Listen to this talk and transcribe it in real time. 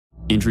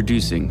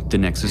Introducing the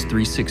Nexxus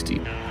 360,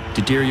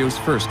 D'Addario's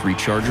first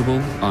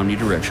rechargeable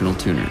omnidirectional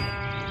tuner.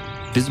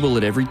 Visible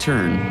at every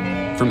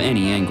turn, from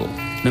any angle,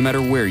 no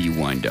matter where you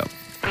wind up.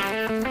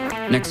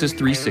 Nexxus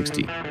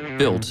 360,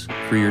 built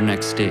for your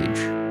next stage.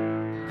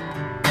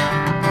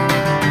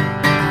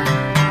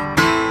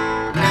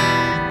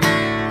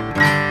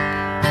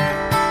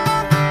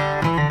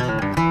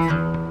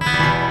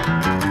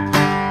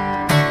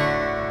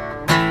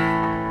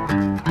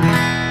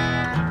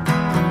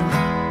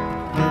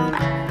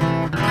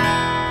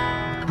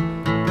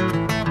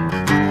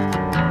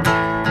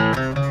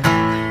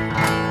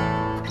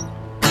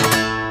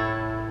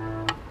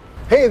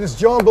 Hey, this is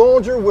John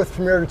Bohlinger with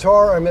Premier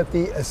Guitar. I'm at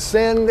the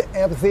Ascend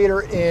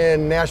Amphitheater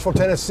in Nashville,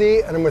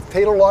 Tennessee, and I'm with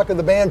Taylor Locke of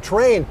the band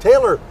Train.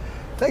 Taylor,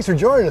 thanks for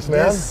joining us,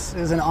 man. This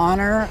is an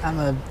honor. I'm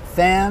a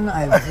fan.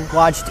 I've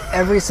watched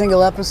every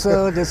single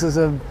episode. This is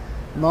a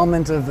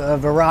moment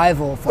of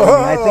arrival for me.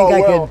 I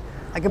think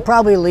I could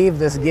probably leave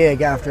this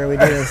gig after we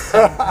do this.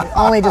 I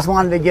only just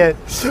wanted to get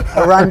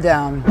a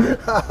rundown.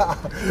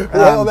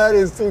 Well, that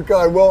is too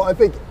kind. Well, I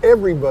think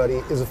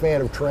everybody is a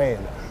fan of Train.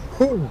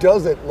 Who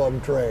doesn't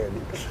love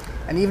Train?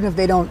 And even if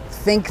they don't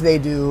think they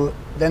do,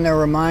 then they're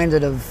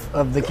reminded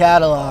of the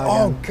catalog.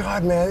 Oh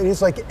God, man! It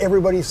is like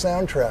everybody's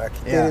soundtrack.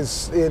 Yeah.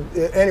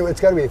 Anyway,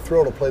 it's got to be a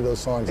thrill to play those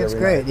songs. It's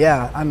every great. night.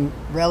 Yeah, I'm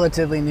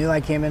relatively new.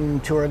 I came in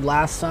and toured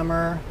last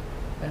summer,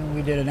 and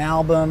we did an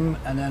album,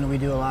 and then we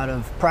do a lot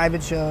of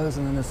private shows,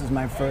 and then this is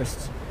my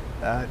first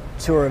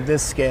tour of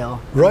this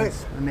scale. Right.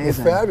 It's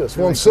amazing. Well, fabulous.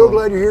 Well, Really I'm so cool.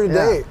 glad you're here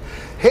today.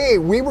 Yeah. Hey,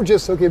 we were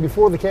just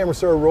before the camera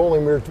started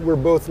rolling. We're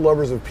both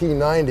lovers of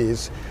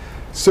P90s.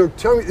 So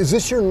tell me, is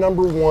this your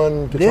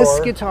 #1 guitar? This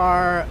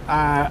guitar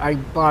I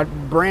bought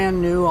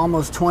brand new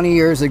almost 20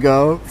 years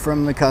ago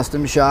from the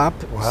custom shop.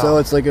 Wow. So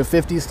it's like a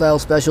 50s style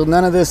special.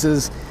 None of this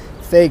is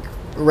fake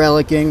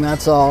relicking,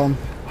 that's all.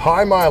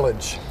 High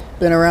mileage.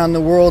 Been around the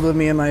world with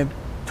me in my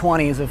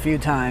 20s a few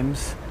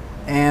times.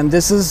 And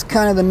this is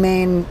kind of the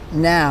main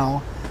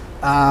now.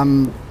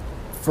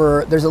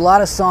 There's a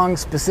lot of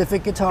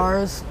song-specific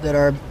guitars that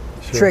are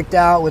tricked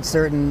out with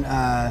certain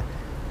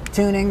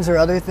tunings or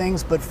other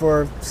things, but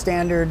for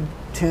standard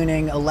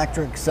tuning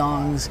electric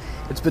songs,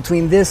 it's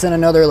between this and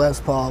another Les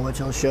Paul, which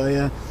I'll show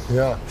you.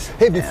 Yeah.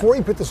 Hey, before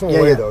you put this one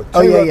away, though,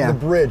 tell me about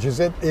the bridge. Is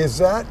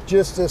that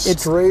just a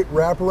straight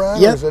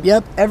wraparound? Yep,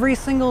 yep. Every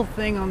single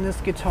thing on this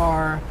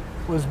guitar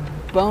was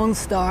bone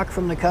stock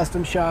from the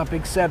custom shop,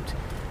 except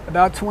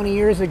about 20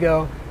 years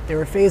ago, they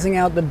were phasing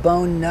out the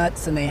bone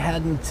nuts and they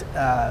hadn't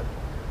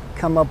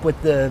come up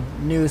with the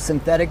new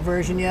synthetic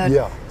version yet.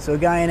 Yeah. So a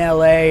guy in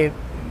LA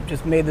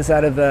just made this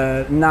out of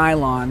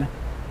nylon,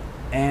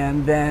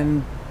 and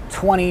then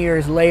 20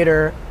 years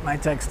later, my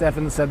tech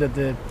Stefan said that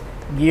the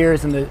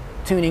gears and the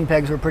tuning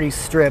pegs were pretty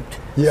stripped,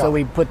 so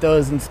we put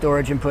those in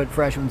storage and put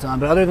fresh ones on.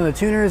 But other than the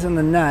tuners and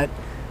the nut,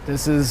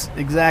 this is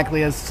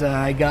exactly as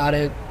I got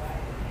it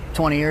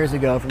 20 years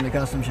ago from the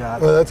custom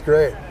shop. Well, that's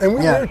great. And we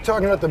were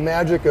talking about the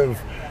magic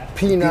of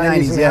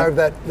P90s and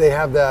how they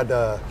have that,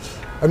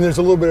 I mean, there's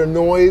a little bit of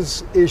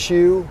noise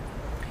issue.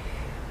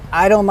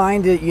 I don't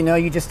mind it, you know,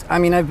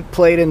 I've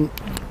played in,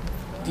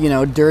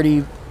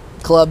 dirty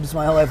clubs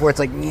my whole life where it's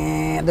like,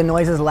 the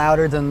noise is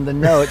louder than the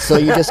notes. So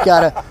you just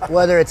gotta,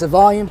 whether it's a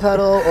volume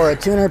pedal or a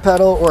tuner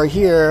pedal or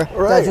here,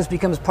 that just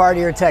becomes part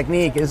of your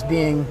technique, is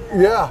being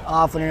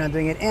off when you're not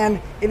doing it. And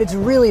if it's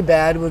really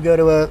bad, we'll go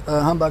to a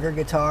humbucker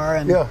guitar,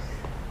 and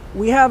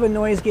we have a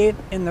noise gate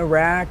in the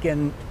rack,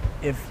 and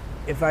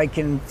if I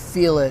can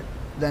feel it,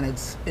 then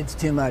it's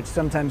too much.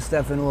 Sometimes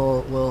Stefan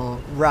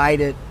will ride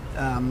it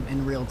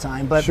in real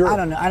time, but I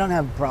don't know. I don't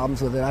have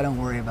problems with it. I don't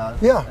worry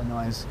about the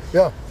noise.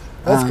 Yeah,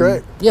 that's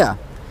great. Yeah,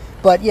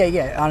 but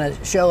on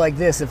a show like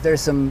this, if there's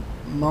some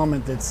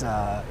moment that's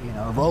a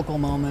vocal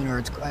moment, or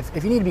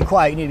if you need to be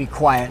quiet, you need to be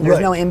quiet. There's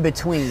no in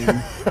between.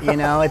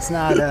 It's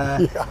not.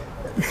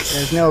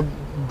 There's no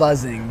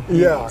buzzing.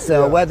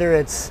 So whether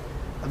it's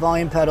a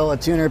volume pedal, a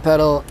tuner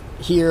pedal,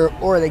 here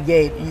or the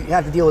gate, you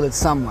have to deal with it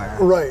somewhere,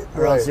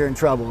 or else you're in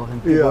trouble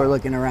and people are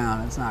looking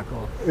around. It's not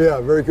cool.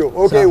 Yeah, very cool.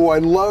 Okay, well, I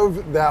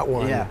love that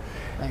one. Yeah,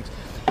 thanks.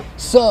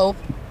 So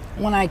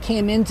when I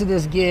came into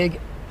this gig,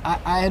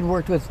 I had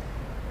worked with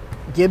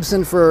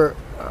Gibson for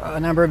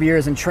a number of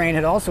years, and Train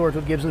had also worked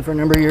with Gibson for a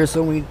number of years.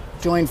 So we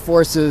joined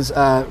forces.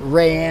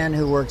 Ray Ann,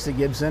 who works at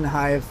Gibson,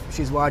 hi if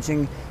she's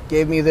watching,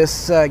 gave me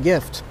this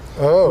gift.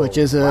 Which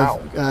is an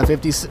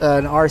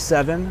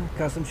R7,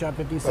 custom shop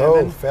 57.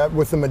 Oh,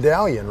 with the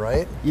medallion,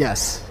 right?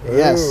 Yes,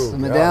 the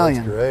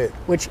medallion. That's great.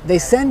 Which they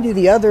send you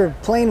the other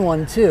plain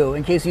one too,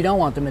 in case you don't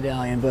want the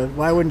medallion, but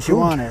why wouldn't you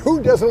want it?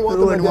 Who doesn't want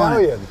the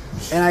medallion?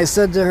 And I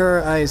said to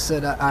her,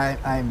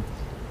 I'm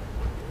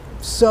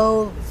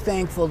so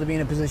thankful to be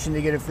in a position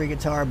to get a free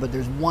guitar, but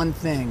there's one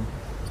thing.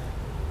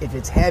 If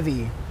it's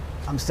heavy,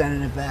 I'm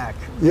sending it back.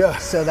 Yeah.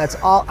 So that's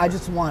all. I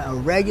just want a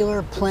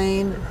regular,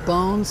 plain,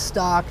 bone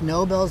stock,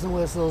 no bells and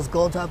whistles,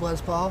 Goldtop Les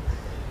Paul,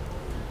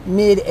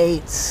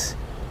 mid-8s,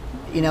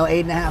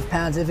 8.5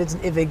 pounds. If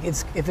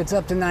it's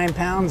up to 9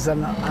 pounds,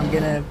 I'm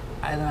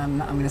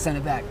gonna send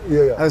it back.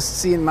 I was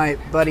seeing my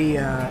buddy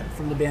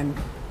from the band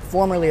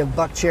formerly of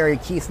Buck Cherry,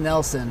 Keith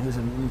Nelson, who's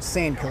an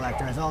insane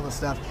collector, has all this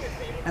stuff.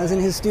 I was in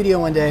his studio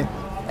one day.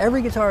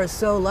 Every guitar is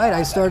so light.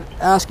 I started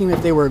asking him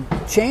if they were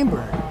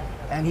chambered,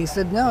 and he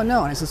said no. And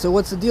I said, so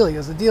what's the deal? He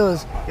goes, the deal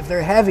is if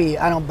they're heavy,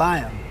 I don't buy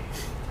them.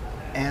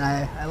 And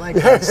I like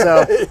that.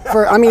 So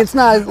it's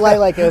not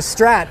like a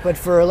Strat, but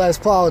for a Les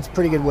Paul, it's a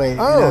pretty good weight.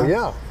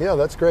 Oh, yeah,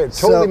 that's great.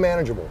 Totally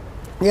manageable.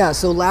 Yeah,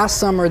 so last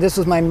summer, this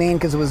was my main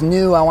because it was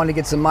new. I wanted to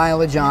get some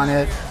mileage on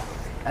it.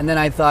 And then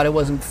I thought it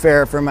wasn't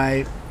fair for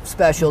my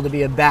special to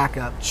be a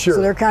backup. Sure.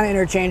 So they're kind of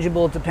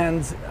interchangeable. It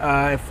depends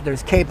if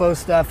there's capo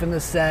stuff in the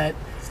set.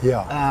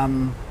 Yeah.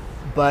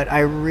 But I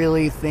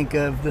really think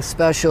of the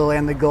special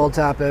and the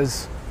Goldtop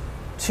as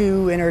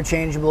two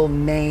interchangeable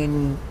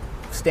main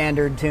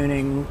standard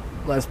tuning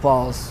Les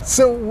Pauls.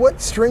 So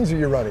what strings are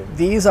you running?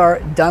 These are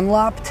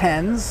Dunlop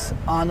 10s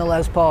on the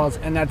Les Pauls,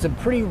 and that's a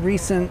pretty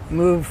recent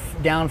move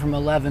down from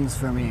 11s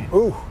for me.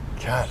 Ooh,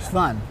 God. It's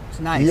fun. It's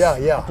nice.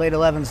 Yeah. I played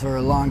 11s for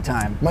a long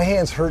time. My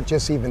hands hurt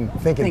just even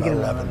thinking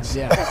about 11s.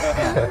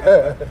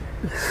 Yeah.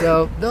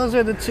 So those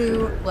are the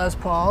two Les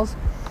Pauls.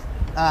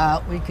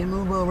 We can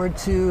move over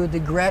to the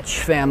Gretsch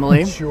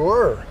family.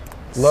 Sure.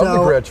 Love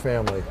the Gretsch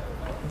family.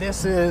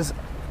 This is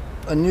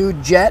a new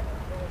Jet.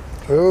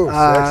 Ooh,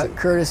 sexy.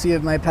 Courtesy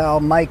of my pal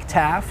Mike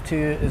Taft, who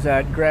is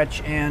at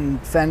Gretsch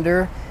and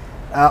Fender.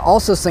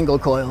 Also single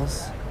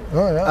coils.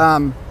 Oh,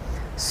 yeah.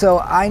 So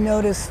I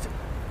noticed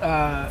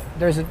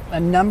there's a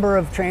number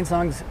of Train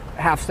songs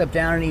half step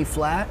down in E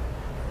flat,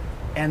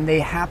 and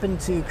they happen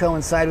to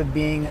coincide with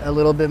being a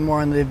little bit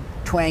more on the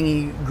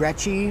twangy,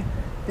 Gretschy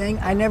thing.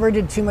 I never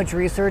did too much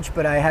research,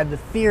 but I had the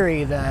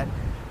theory that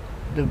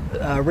the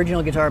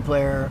original guitar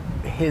player,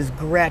 his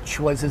Gretsch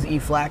was his E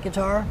flat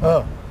guitar.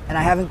 Oh. And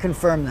I haven't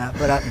confirmed that,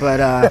 but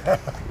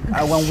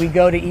when we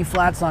go to E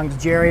flat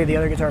songs, Jerry, the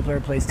other guitar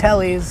player, plays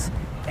tellies,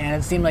 and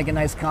it seemed like a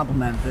nice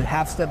compliment. The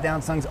half step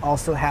down songs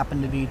also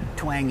happen to be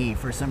twangy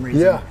for some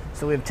reason. Yeah.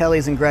 So we have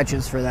tellies and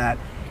Gretches for that.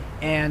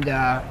 And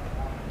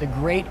the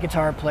great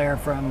guitar player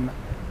from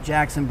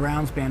Jackson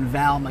Brown's band,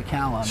 Val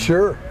McCallum.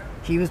 Sure.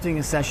 He was doing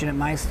a session at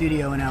my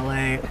studio in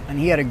LA, and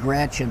he had a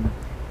Gretsch, and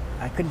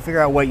I couldn't figure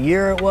out what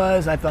year it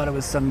was. I thought it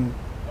was some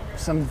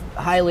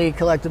highly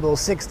collectible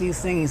 60s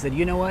thing. He said,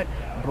 you know what?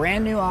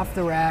 Brand new off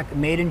the rack,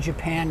 made in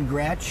Japan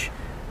Gretsch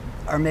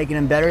are making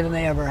them better than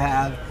they ever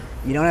have.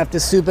 You don't have to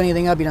soup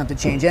anything up. You don't have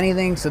to change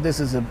anything. So this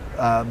is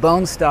a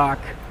bone stock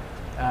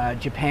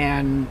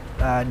Japan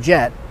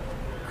Jet.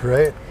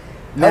 Great.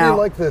 Now, how do you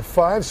like the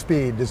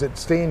 5-speed? Does it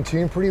stay in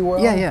tune pretty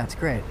well? Yeah, it's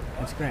great.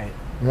 It's great.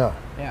 Yeah.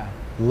 Yeah.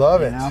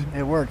 Love it. Know,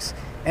 it works.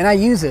 And I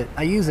use it.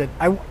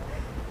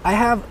 I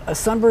have a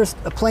Sunburst,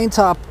 a plain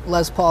top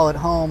Les Paul at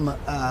home,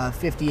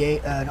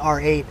 58, an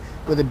R8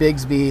 with a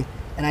Bigsby,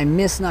 and I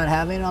miss not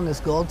having it on this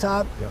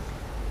Goldtop. Yeah.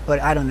 But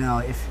I don't know,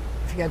 if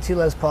you got two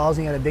Les Pauls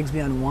and you got a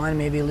Bigsby on one,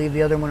 maybe leave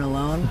the other one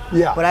alone.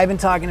 Yeah. But I've been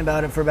talking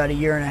about it for about a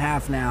year and a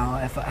half now,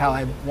 how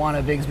I want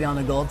a Bigsby on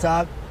the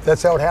Goldtop.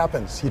 That's how it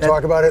happens. You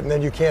talk about it and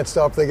then you can't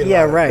stop thinking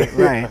about it.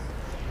 Yeah, right.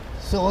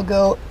 So we'll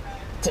go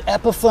to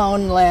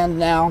Epiphone land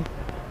now.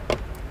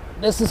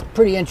 This is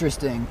pretty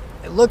interesting.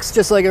 It looks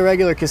just like a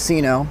regular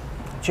Casino,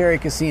 Cherry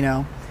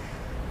Casino,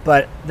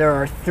 but there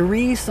are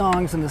 3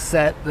 songs in the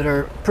set that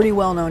are pretty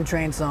well-known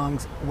Train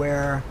songs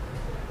where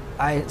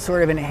I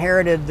sort of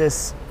inherited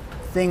this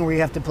thing where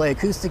you have to play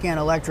acoustic and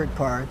electric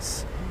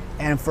parts,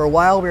 and for a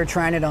while we were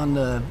trying it on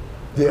the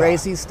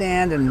Gracie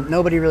stand, and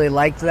nobody really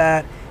liked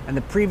that, and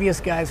the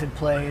previous guys had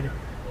played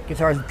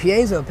guitars with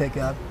piezo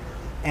pickup,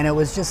 and it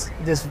was just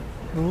this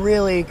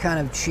really kind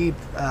of cheap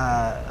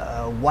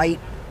white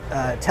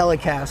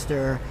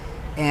Telecaster,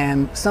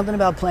 and something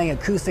about playing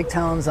acoustic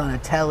tones on a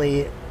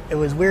telly, it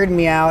was weirding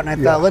me out, and I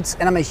thought,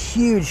 and I'm a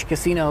huge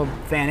Casino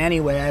fan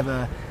anyway. I have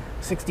a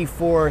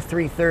 64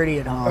 330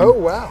 at home. Oh,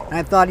 wow. And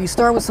I thought, you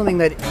start with something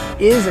that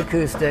is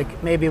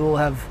acoustic, maybe we'll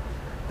have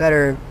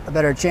a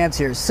better chance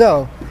here.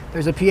 So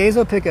there's a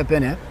piezo pickup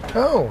in it.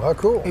 Oh, how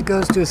cool. It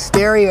goes to a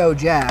stereo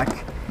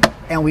jack,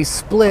 and we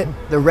split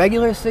the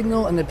regular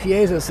signal and the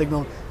piezo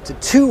signal to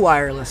 2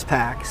 wireless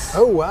packs.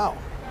 Oh, wow.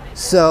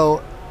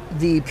 So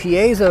the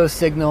piezo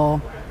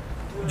signal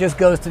just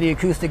goes to the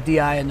acoustic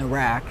DI in the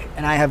rack,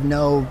 and I have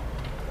no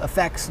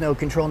effects, no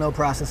control, no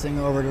processing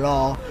over it at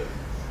all.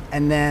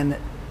 And then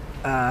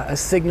a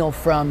signal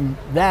from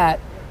that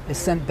is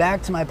sent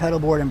back to my pedal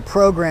board and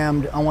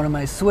programmed on one of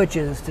my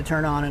switches to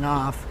turn on and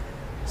off.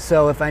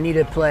 So if I need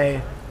to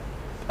play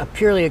a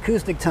purely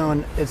acoustic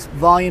tone, it's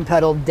volume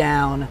pedal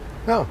down,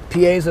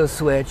 piezo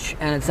switch,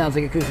 and it sounds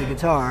like acoustic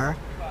guitar.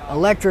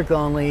 Electric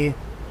only,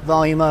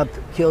 volume up,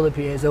 kill the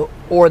piezo,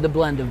 or the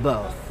blend of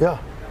both. Yeah.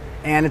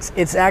 And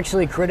it's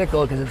actually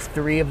critical because it's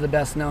 3 of the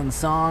best known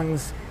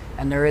songs,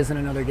 and there isn't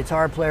another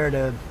guitar player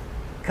to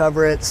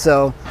cover it.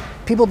 So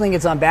people think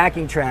it's on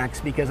backing tracks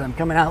because I'm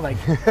coming out like,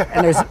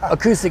 and there's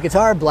acoustic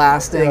guitar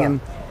blasting,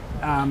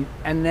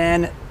 and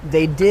then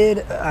they did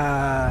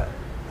a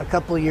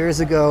couple of years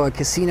ago a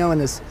Casino in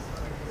this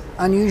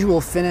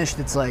unusual finish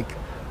that's like,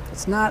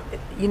 it's not,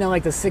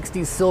 like the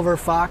 60s Silver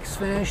Fox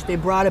finish. They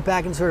brought it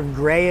back in sort of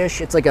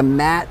grayish. It's like a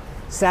matte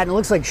satin. It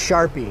looks like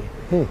Sharpie.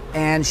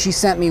 And she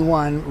sent me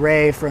one,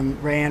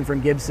 Ray-Ann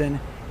from Gibson,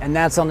 and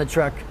that's on the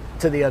truck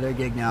to the other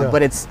gig now.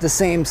 But it's the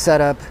same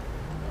setup.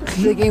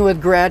 Sticking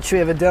with Gretsch, we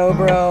have a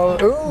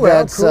dobro. Ooh,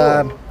 that's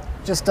cool.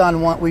 just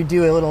on one. We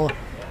do a little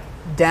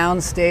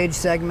downstage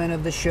segment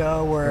of the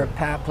show where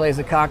Pat plays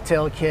a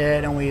cocktail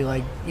kit, and we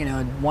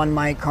one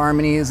mic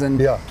harmonies, and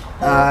it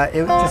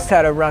just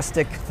had a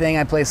rustic thing.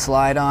 I play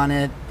slide on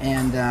it,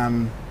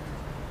 and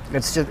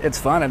it's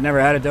fun. I've never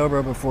had a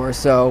dobro before,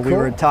 so we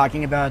were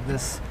talking about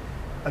this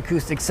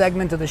acoustic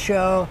segment of the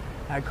show.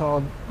 I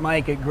called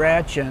Mike at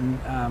Gretsch, and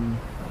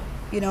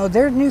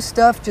their new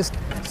stuff, just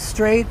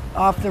straight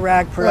off the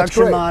rack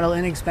production model,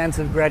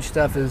 inexpensive Gretsch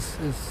stuff is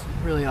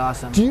really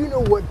awesome. Do you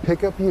know what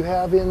pickup you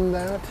have in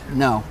that?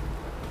 No.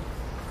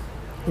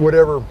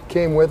 Whatever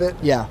came with it?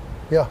 Yeah.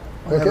 Yeah.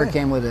 Whatever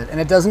came with it. And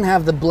it doesn't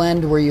have the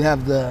blend where you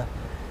have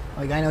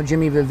I know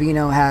Jimmy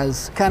Vivino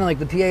has kind of like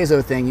the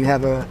piezo thing. You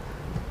have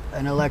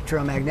an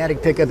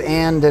electromagnetic pickup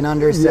and an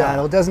undersaddle.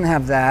 Yeah. It doesn't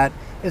have that.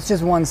 It's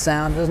just one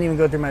sound. It doesn't even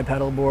go through my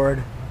pedal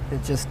board.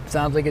 It just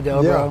sounds like a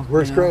dobro. Yeah,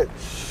 works great.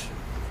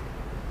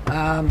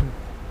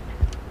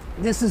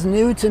 This is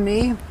new to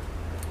me.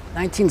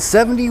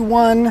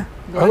 1971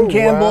 Glenn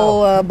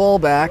Campbell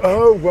Bullback.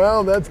 Oh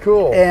wow, that's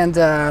cool. And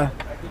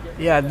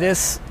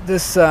this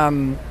was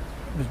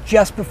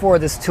just before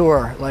this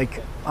tour,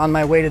 like on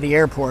my way to the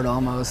airport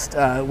almost.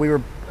 We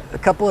were a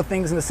couple of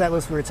things in the set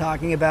list we were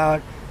talking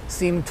about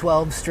seemed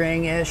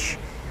 12-string-ish,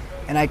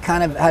 and I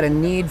kind of had a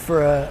need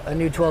for a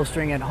new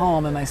 12-string at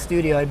home in my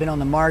studio. I'd been on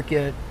the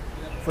market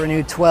for a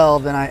new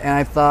 12, and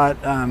I thought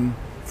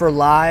for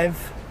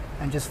live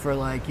and just for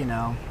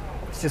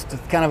it's just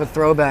kind of a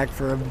throwback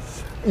for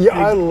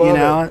I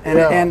love it.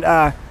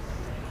 And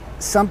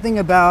something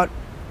about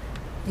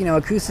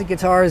acoustic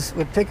guitars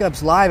with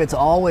pickups live, it's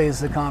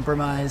always a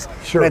compromise.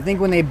 Sure. But I think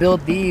when they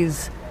built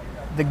these,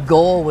 the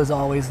goal was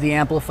always the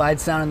amplified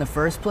sound in the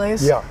first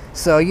place. Yeah.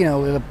 So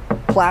with a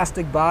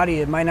plastic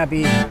body, it might not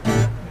be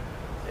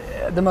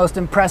the most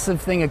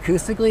impressive thing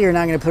acoustically. You're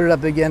not going to put it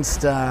up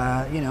against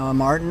a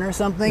Martin or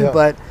something. Yeah.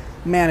 But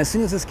man, as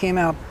soon as this came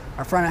out,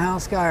 our front of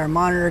house guy, our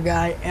monitor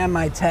guy, and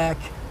my tech,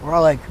 we're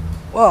all like,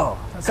 whoa,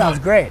 that sounds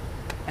great.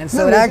 And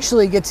so it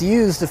actually gets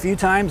used a few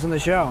times in the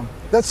show.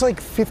 That's like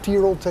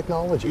 50-year-old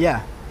technology.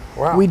 Yeah.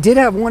 Wow. We did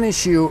have one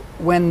issue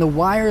when the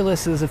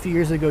wirelesses a few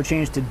years ago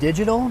changed to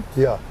digital.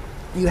 Yeah.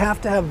 You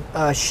have to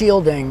have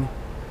shielding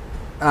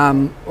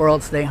or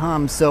else they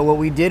hum. So what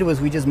we did was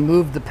we just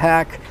moved the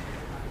pack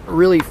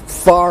really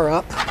far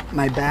up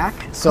my back,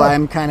 so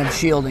I'm kind of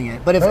shielding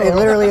it. But if it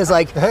literally is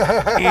like,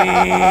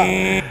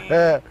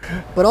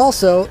 but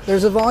also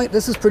there's a volume.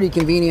 This is pretty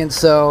convenient.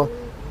 So,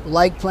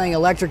 like playing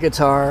electric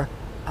guitar,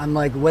 I'm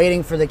like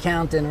waiting for the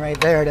count in right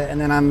there, and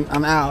then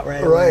I'm out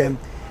right away.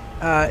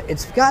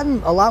 It's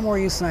gotten a lot more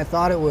use than I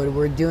thought it would.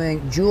 We're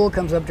doing Jewel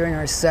comes up during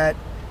our set,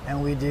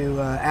 and we do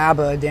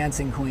ABBA,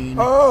 Dancing Queen,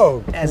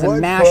 as a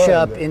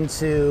mashup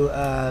into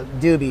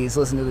Doobies.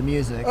 Listen to the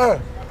music. Oh,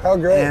 how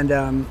great!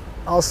 And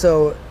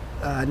also,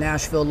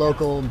 Nashville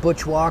local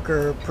Butch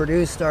Walker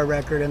produced our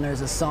record, and there's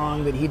a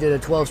song that he did a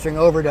 12-string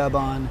overdub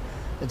on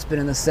that's been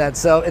in the set.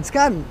 So it's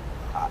gotten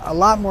a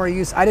lot more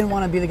use. I didn't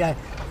want to be the guy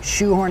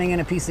shoehorning in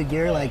a piece of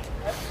gear like,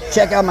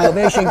 check out my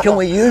Ovation, can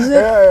we use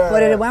it?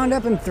 But it wound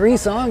up in 3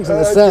 songs in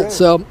the set,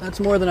 so that's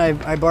more than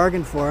I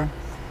bargained for.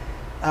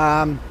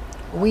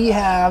 We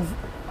have,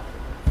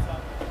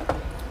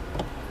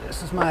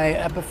 this is my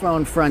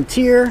Epiphone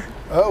Frontier.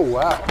 Oh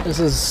wow. This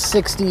is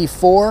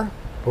 64.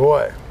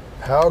 Boy,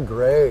 how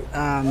great.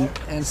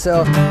 And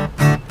so,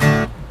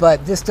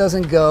 but this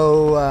doesn't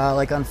go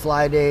like on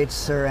fly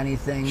dates or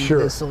anything.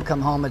 Sure. This will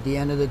come home at the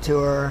end of the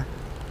tour.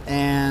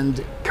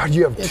 And God,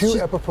 you have 2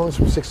 Epiphones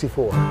from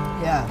 64.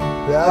 Yeah.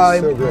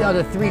 That's so great. No,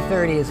 the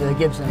 330 is a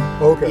Gibson.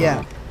 Okay.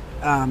 Yeah.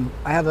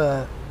 I have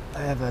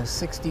a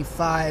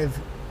 65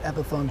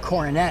 Epiphone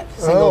Coronet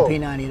single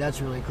P90.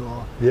 That's really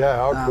cool. Yeah,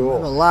 how cool. I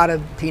have a lot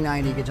of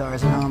P90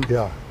 guitars at home.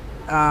 Yeah.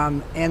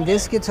 And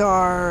this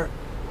guitar,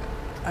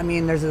 I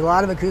mean, there's a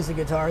lot of acoustic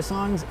guitar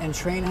songs, and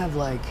Train have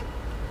like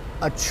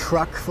a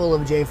truck full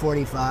of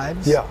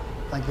J45s. Yeah.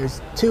 Like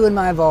there's 2 in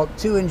my vault,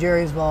 2 in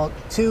Jerry's vault,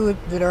 2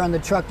 that are on the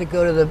truck that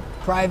go to the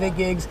private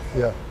gigs.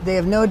 Yeah. They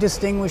have no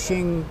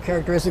distinguishing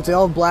characteristics. They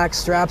all have black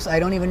straps. I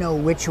don't even know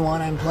which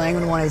one I'm playing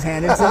when one is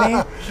handed to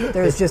me.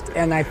 There's just,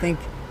 and I think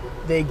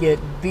they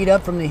get beat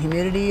up from the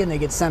humidity and they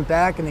get sent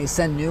back and they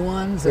send new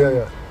ones.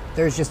 And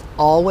there's just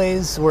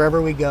always, wherever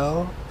we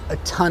go, a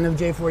ton of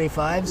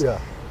J45s.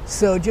 Yeah.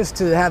 So just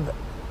to have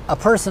a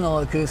personal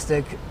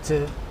acoustic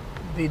to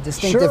be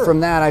distinctive from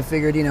that, I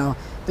figured,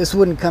 this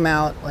wouldn't come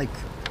out like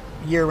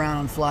year-round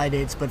on fly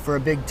dates, but for a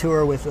big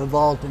tour with a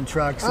vault and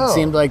trucks, it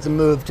seemed like the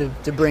move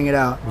to bring it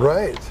out.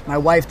 Right. My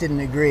wife didn't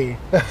agree.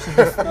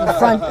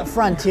 The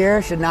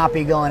Frontier should not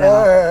be going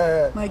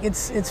out. Like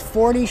it's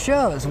 40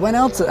 shows. When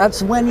else?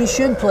 That's when you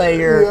should play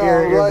your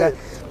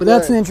but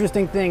that's an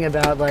interesting thing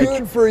about like.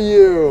 Good for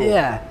you.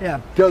 Yeah, yeah.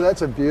 Yo,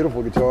 that's a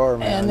beautiful guitar,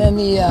 man. And then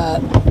the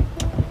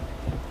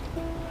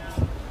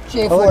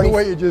I like the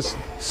way you just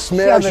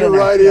smash it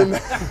right in.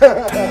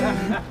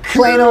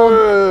 Plain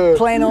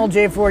old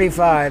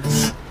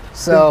J45.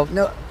 So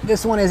no,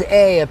 this one is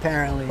A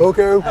apparently.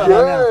 Okay.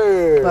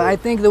 But I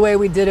think the way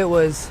we did it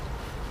was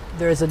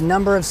there's a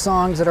number of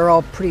songs that are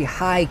all pretty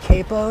high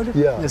capoed,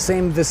 in the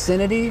same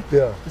vicinity.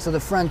 Yeah. So the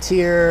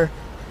Frontier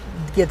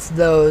gets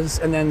those,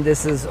 and then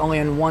this is only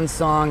in one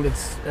song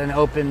that's an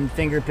open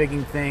finger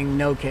picking thing,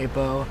 no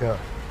capo. Yeah.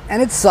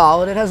 And it's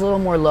solid. It has a little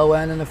more low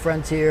end than the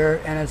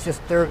Frontier, and it's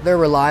just they're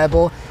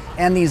reliable.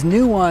 And these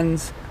new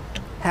ones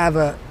have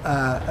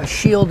a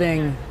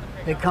shielding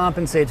that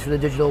compensates for the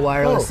digital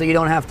wireless, so you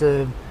don't have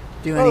to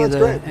do any of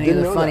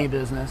the funny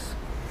business.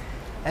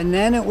 And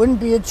then it wouldn't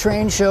be a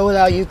train show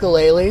without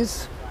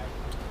ukuleles.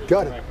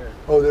 Got it.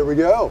 Oh, there we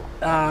go.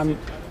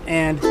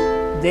 And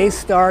they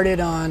started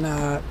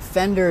on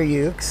Fender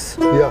ukes.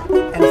 Yeah.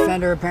 And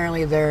Fender,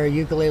 apparently their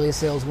ukulele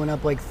sales went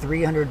up like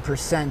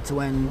 300%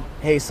 when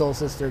Hey Soul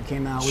Sister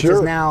came out, which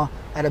is now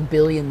at 1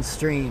 billion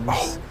streams.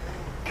 Oh,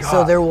 God.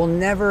 So there will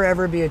never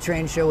ever be a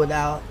train show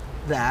without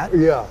that.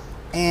 Yeah.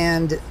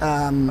 And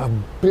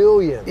 1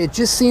 billion. it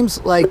just seems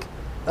like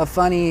a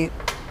funny,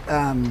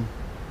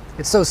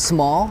 it's so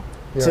small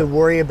to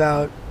worry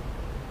about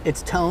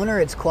its tone or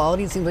its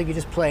quality. It seems like you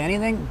just play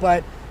anything,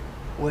 but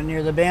when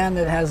you're the band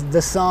that has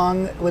the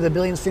song with 1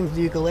 billion streams of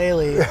the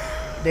ukulele,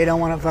 they don't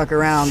want to fuck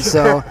around.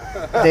 So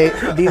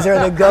these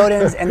are the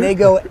Godins, and they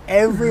go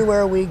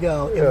everywhere we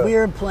go. If we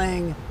are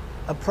playing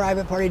a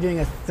private party doing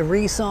a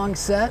 3-song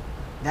set,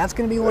 that's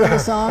going to be one of the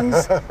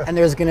songs, and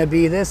there's going to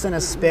be this and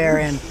a spare.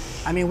 And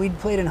I mean, we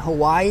played in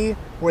Hawaii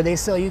where they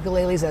sell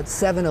ukuleles at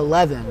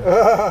 7-Eleven,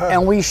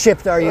 and we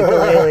shipped our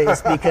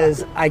ukuleles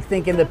because I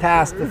think in the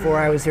past, before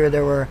I was here,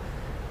 there were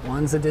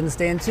ones that didn't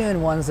stay in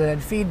tune, ones that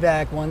had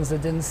feedback, ones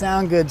that didn't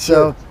sound good.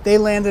 So they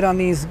landed on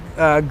these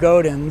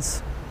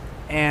Godins,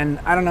 and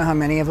I don't know how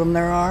many of them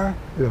there are,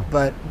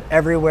 but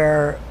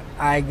everywhere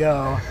I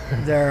go,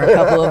 there are a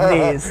couple of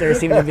these. There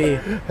seem to be,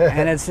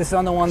 and it's just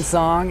on the one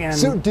song. And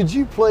so, did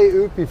you play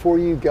oud before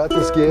you got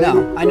this gig?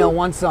 No, I know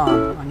one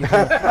song on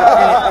ukulele.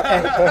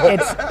 and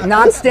it's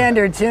not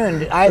standard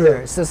tuned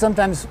either. So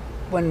sometimes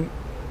when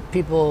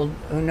people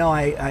who know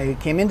I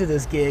came into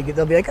this gig,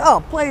 they'll be like,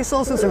 "Oh, play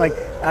Soul Sister." I'm like,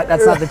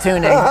 that's not the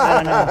tuning.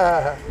 I don't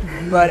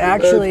know. But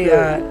actually,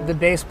 the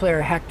bass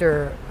player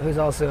Hector, who's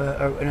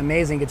also an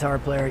amazing guitar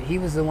player, he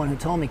was the one who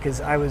told me,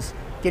 because I was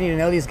getting to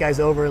know these guys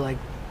over like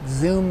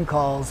Zoom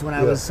calls when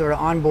I was sort of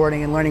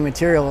onboarding and learning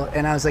material,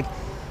 and I was like,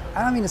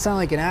 I don't mean to sound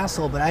like an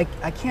asshole, but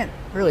I can't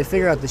really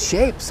figure out the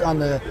shapes on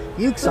the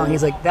uke song.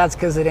 He's like, that's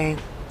because it ain't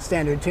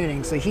standard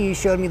tuning. So he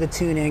showed me the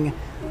tuning,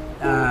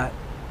 I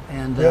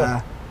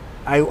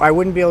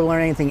wouldn't be able to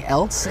learn anything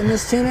else in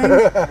this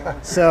tuning.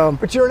 So,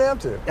 but you don't have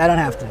to. I don't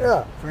have to.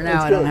 Yeah, for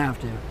now, I don't have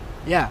to.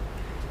 Yeah.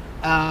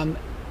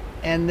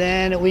 And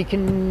then we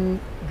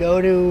can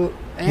go to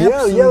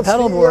amps and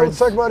pedal boards. Let's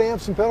talk about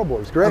amps and pedal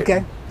boards. Great.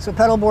 Okay. So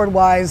pedal board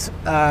wise,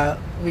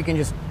 we can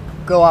just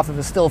go off of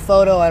a still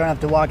photo. I don't have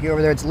to walk you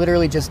over there. It's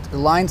literally just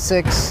Line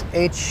 6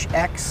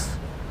 HX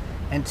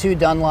and 2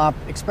 Dunlop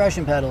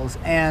expression pedals.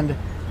 And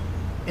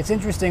it's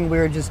interesting, we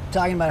were just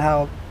talking about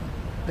how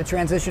the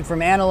transition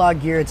from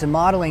analog gear to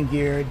modeling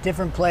gear,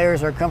 different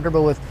players are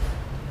comfortable with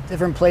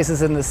different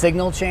places in the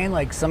signal chain.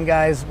 Like some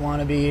guys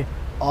want to be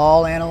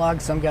all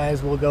analog, some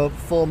guys will go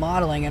full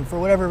modeling, and for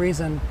whatever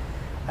reason,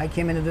 I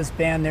came into this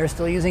band, they're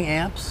still using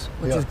amps,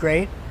 which is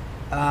great.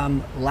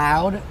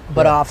 Loud,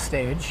 but off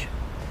stage,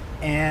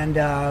 and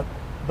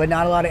but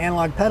not a lot of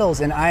analog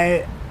pedals. And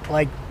I,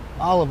 like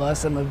all of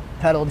us, I'm a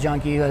pedal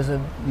junkie who has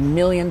 1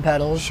 million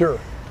pedals. Sure.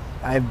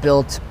 I've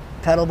built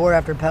pedal board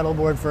after pedal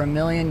board for 1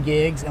 million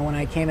gigs, and when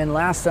I came in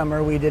last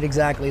summer, we did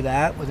exactly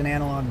that with an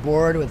analog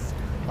board with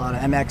a lot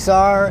of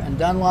MXR and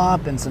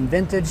Dunlop and some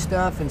vintage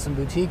stuff and some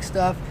boutique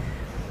stuff.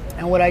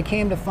 And what I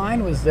came to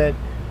find was that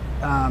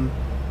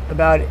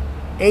about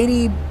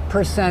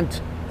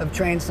 80% of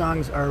train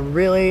songs are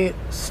really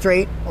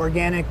straight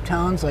organic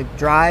tones, like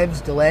drives,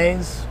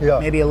 delays,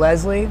 maybe a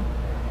Leslie,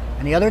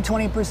 and the other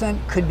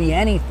 20% could be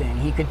anything.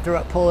 He could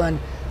pull in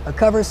a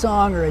cover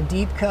song or a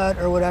deep cut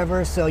or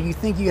whatever, so you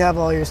think you have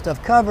all your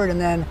stuff covered, and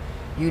then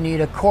you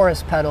need a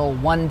chorus pedal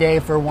one day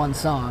for one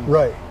song.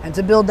 Right. And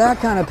to build that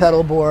kind of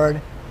pedal board,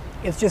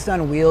 it's just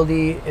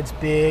unwieldy, it's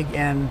big,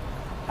 and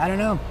I don't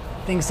know,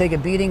 things take a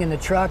beating in the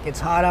truck, it's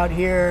hot out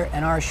here,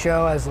 and our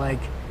show is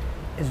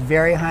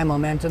very high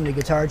momentum. The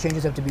guitar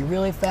changes have to be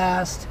really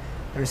fast,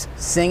 there's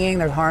singing,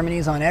 there's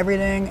harmonies on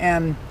everything,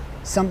 and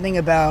something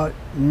about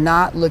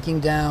not looking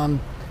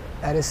down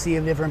at a sea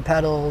of different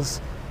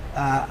pedals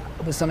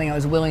was something I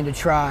was willing to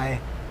try.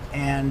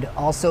 And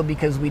also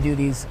because we do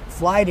these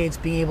fly dates,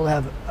 being able to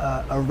have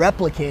a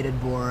replicated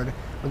board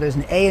where there's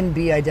an A and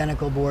B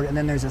identical board, and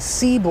then there's a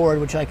C board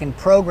which I can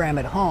program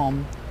at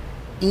home,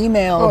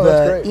 email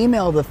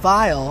the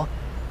file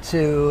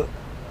to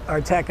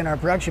our tech and our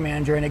production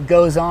manager, and it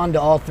goes on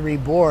to all 3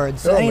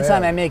 boards. So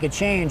anytime I make a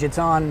change, it's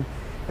on.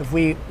 If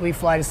we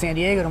fly to San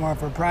Diego tomorrow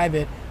for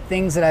private,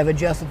 things that I've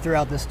adjusted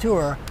throughout this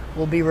tour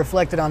will be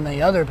reflected on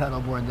the other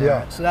pedal board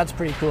there. So that's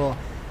pretty cool.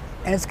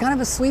 and it's kind of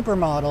a sleeper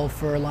model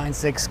for Line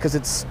 6 because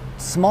it's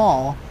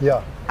small.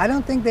 Yeah. I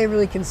don't think they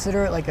really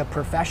consider it like a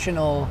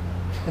professional.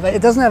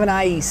 It doesn't have an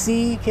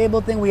IEC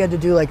cable thing. We had to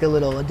do like a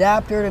little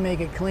adapter to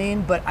make it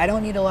clean, but I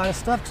don't need a lot of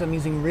stuff because I'm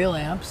using real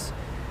amps.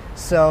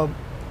 So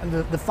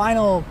the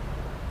final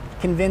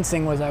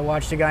convincing was I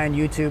watched a guy on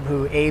YouTube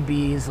who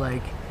ABs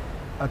like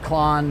a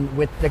Klon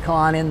with the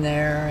Klon in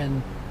there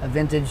and a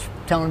vintage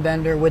tone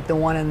bender with the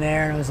one in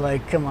there, and I was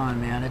like, come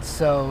on, man, it's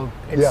so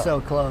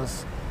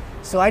close.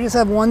 So I just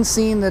have one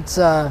scene that's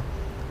a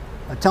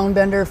tone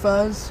bender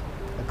fuzz,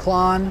 a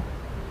Klon,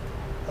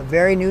 a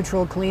very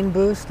neutral clean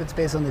boost that's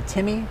based on the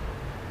Timmy,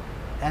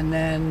 and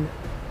then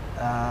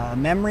a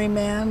Memory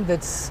Man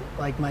that's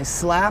like my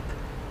slap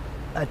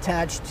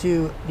attached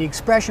to the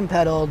expression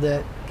pedal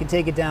that can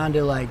take it down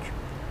to like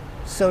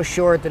so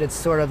short that it's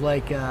sort of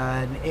like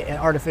an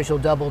artificial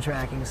double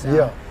tracking sound.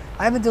 Yeah.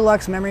 I have a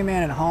deluxe Memory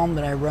Man at home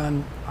that I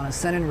run on a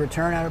send and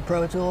return out of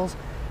Pro Tools,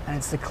 and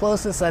it's the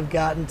closest I've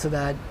gotten to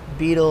that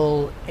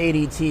Beatle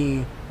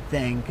ADT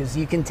thing, because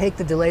you can take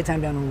the delay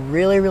time down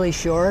really, really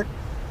short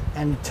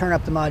and turn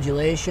up the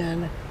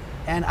modulation.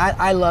 And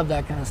I love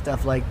that kind of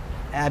stuff, like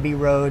Abbey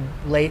Road,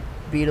 late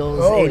Beatles,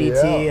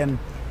 ADT, and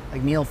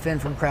like Neil Finn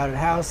from Crowded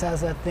House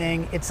has that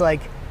thing. It's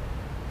like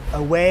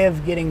a way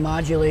of getting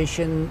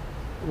modulation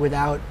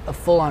without a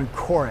full-on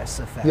chorus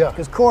effect.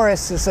 Because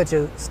chorus is such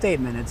a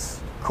statement,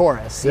 it's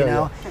chorus, you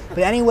know? But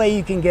any way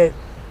you can get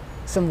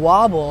some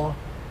wobble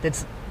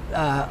that's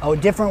a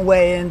different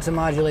way into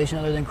modulation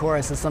other than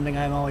chorus is something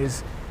I'm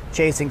always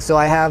chasing. So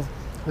I have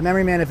the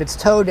Memory Man, if it's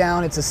toe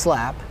down, it's a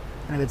slap.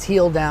 And if it's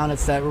heel down,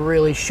 it's that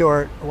really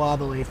short,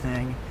 wobbly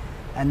thing.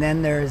 And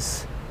then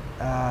there's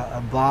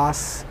a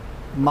Boss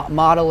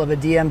model of a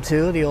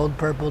DM2, the old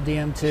purple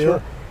DM2.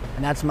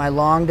 And that's my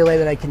long delay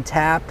that I can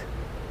tap.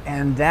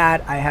 And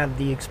that I have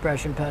the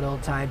expression pedal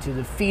tied to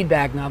the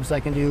feedback knob so I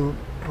can do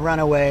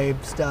runaway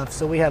stuff.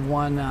 So we have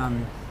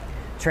one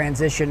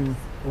transition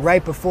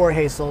right before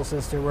Hey Soul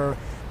Sister where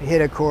we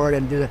hit a chord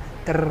and do the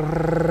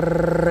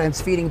and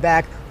it's feeding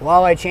back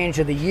while I change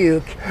to the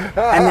uke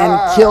and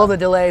then kill the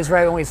delays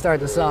right when we start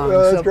the song.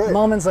 So great.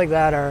 Moments like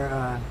that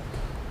are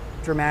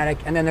dramatic.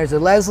 And then there's a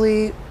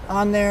Leslie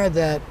on there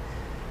that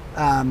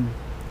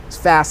is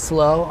fast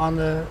slow on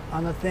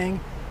the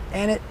thing.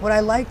 And what I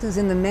liked is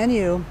in the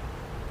menu,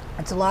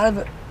 it's a lot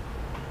of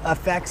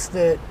effects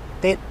that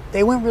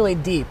they went really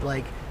deep.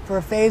 Like for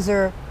a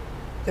phaser,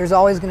 there's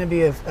always going to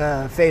be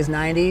a phase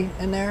 90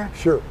 in there.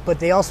 But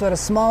they also had a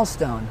small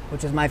stone,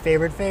 which is my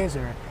favorite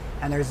phaser.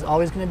 And there's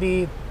always going to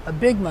be a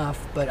big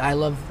muff, but I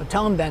love a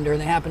tone bender, and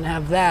they happen to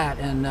have that.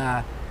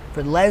 And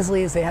for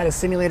Leslie's, they had a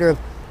simulator of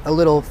a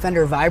little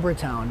Fender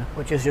Vibratone,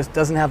 which is just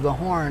doesn't have the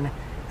horn,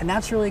 and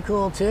that's really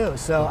cool too.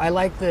 So I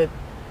like that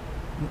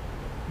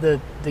the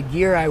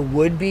gear I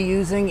would be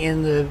using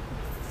in the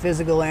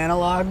physical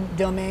analog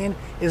domain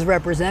is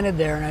represented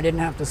there, and I didn't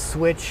have to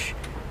switch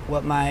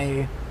what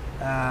my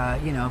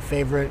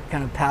favorite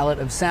kind of palette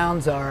of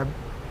sounds are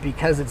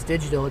because it's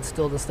digital. It's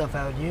still the stuff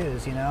I would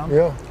use, you know?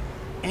 Yeah.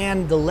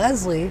 And the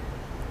Leslie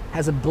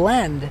has a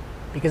blend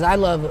because I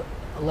love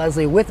a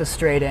Leslie with a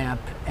straight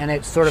amp, and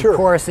it's sort of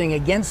chorusing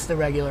against the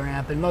regular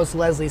amp. And most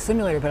Leslie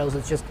simulator pedals,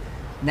 it's just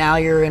now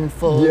you're in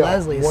full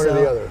Leslie. One or the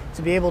so other.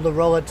 To be able to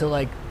roll it to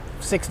like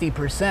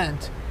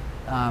 60%,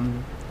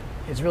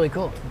 it's really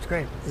cool. It's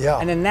great. Yeah.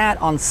 And then that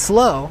on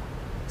slow,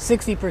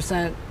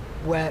 60%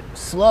 wet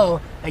slow,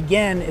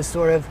 again, is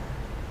sort of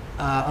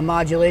a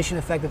modulation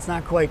effect that's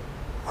not quite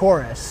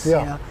chorus. You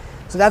know?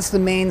 So that's the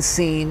main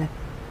scene.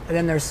 And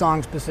then there's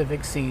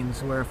song-specific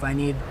scenes where if I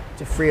need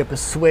to free up a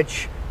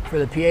switch for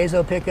the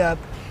piezo pickup,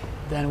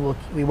 then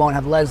we won't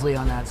have Leslie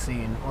on that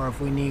scene. Or if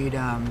we need,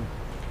 a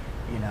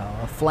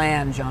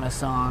flange on a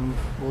song,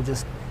 we'll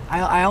just.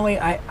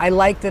 I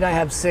like that I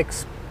have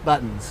 6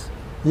 buttons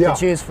to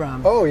choose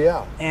from. Oh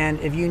yeah. And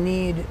if you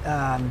need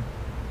a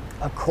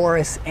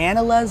chorus and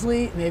a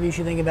Leslie, maybe you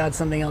should think about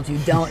something else you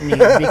don't need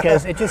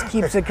because it just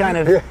keeps it kind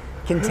of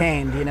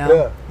contained,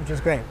 which is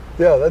great.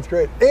 Yeah, that's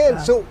great. And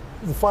so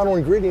the final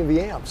ingredient of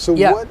the amp. So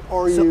what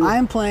are you? So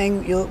I'm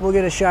playing, we'll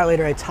get a shot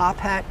later, a Top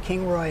Hat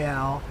King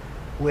Royale,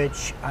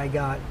 which I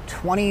got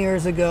 20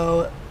 years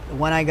ago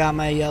when I got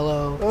my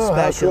yellow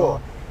special. How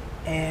cool.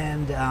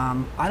 And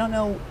I don't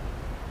know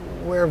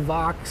where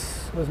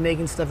Vox was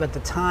making stuff at the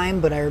time,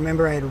 but I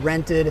remember I had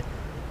rented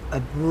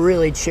a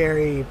really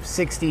cherry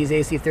 60s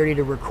AC30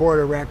 to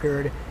record a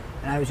record,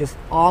 and I was just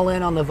all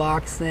in on the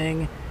Vox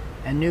thing.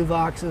 And new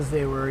Voxes,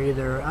 they were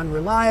either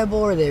unreliable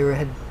or they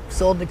had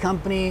sold the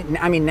company.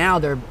 I mean, now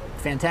they're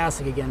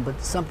fantastic again,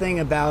 but something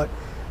about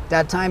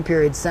that time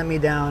period sent me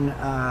down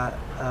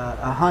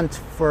a hunt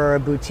for a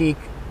boutique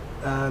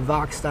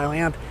Vox style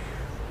amp.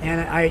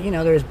 And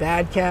there's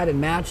Bad Cat and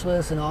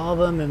Matchless and all of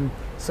them, and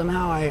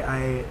somehow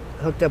I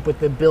hooked up with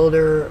the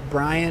builder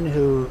Brian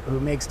who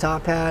makes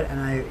Top Hat,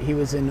 and he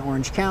was in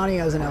Orange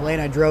County, I was in LA,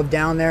 and I drove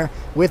down there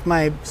with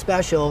my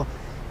special,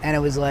 and it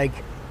was like,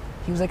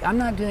 he was like, I'm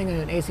not doing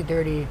an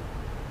AC30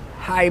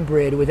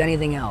 hybrid with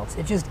anything else.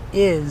 It just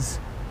is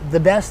the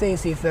best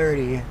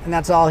AC30, and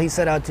that's all he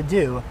set out to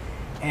do.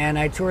 And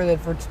I toured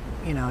it for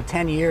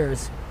 10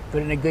 years,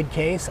 but in a good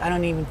case, I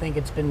don't even think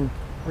it's been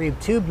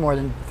re-tubed more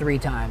than 3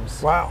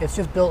 times. Wow. It's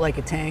just built like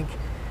a tank.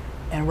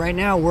 And right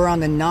now we're on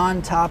the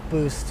non-top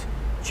boost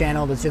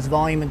channel that's just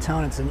volume and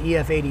tone. It's an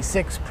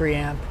EF86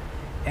 preamp,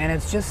 and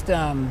it's just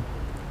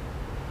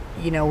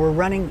we're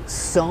running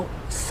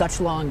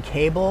such long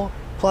cable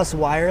plus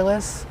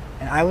wireless,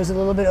 and I was a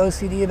little bit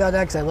OCD about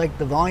that because I like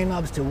the volume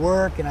knobs to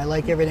work and I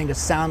like everything to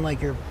sound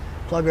like you're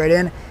plugged right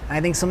in. And I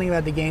think something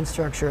about the gain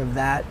structure of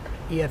that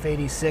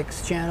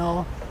EF86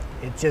 channel,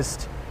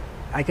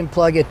 I can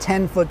plug a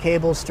 10-foot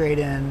cable straight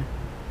in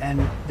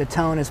and the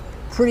tone is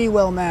pretty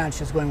well matched,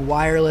 just going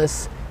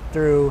wireless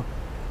through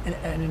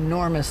an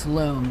enormous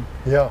loom.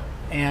 Yeah.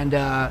 And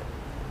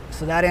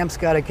so that amp's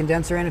got a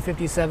condenser and a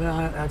 57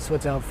 on it. That's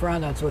what's out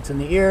front. That's what's in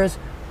the ears.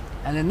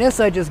 And then this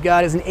I just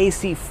got is an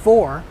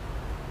AC4,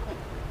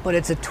 but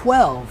it's a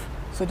 12.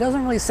 So it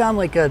doesn't really sound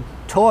like a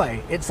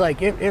toy. It's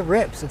like, it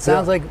rips. It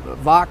sounds like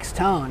Vox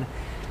tone.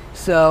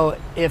 So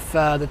if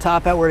the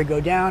top out were to go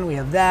down, we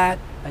have that.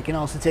 I can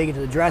also take it to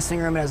the dressing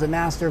room. It has a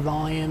master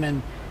volume,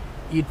 and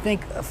you'd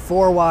think a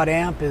 4-watt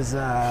amp is,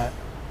 but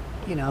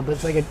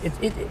it's like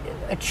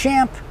a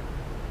champ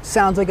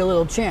sounds like a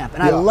little champ,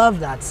 and I love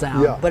that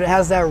sound. Yeah. But it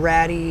has that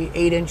ratty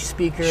 8-inch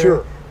speaker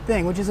Sure.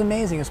 thing, which is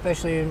amazing,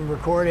 especially in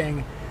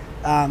recording.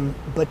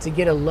 But to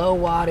get a low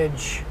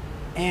wattage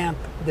amp,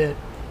 the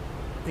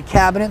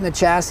cabinet and the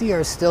chassis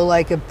are still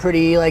like a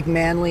pretty like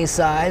manly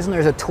size, and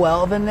there's a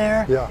 12 in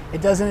there. Yeah.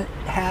 It doesn't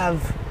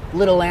have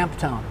little amp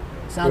tone.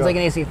 It sounds like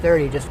an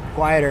AC30, just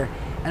quieter.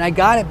 And I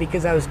got it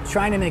because I was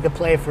trying to make a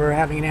play for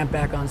having an amp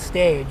back on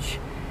stage,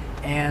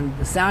 and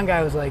the sound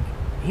guy was like,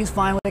 he's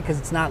fine with it because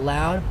it's not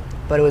loud,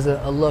 but it was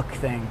a look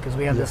thing because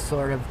we have this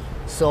sort of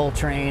Soul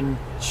Train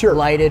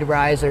lighted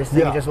risers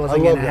thing. It just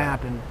wasn't going to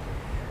happen.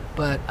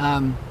 But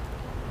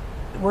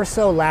we're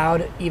so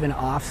loud even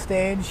off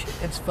stage.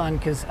 It's fun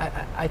because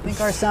I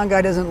think our sound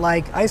guy doesn't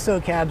like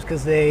ISO cabs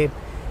because they,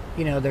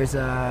 there's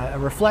a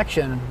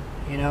reflection,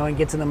 and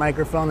gets in the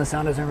microphone. The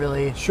sound doesn't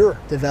really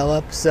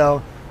develop.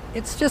 So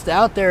it's just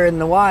out there in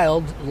the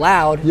wild,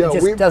 loud. Yeah, it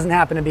just doesn't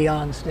happen to be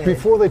on stage.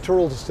 Before they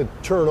told us to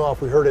turn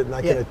off, we heard it, and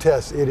I can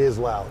attest it is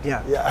loud.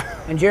 Yeah.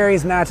 Yeah. And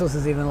Jerry's Matchless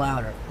is even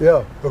louder.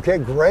 Yeah. Okay.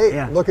 Great.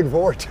 Yeah. Looking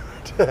forward to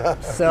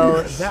it.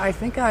 So I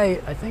think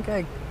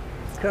I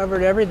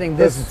covered everything.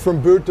 This is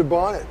from boot to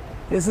bonnet.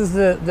 This is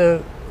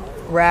the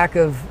rack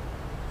of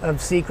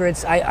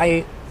secrets.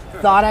 I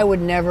thought I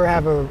would never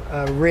have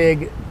a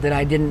rig that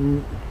I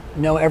didn't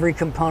know every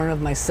component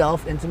of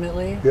myself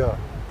intimately. Yeah.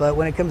 But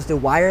when it comes to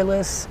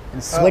wireless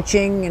and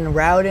switching and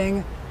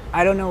routing,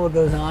 I don't know what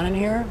goes on in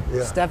here.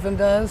 Yeah. Stefan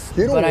does.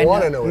 You don't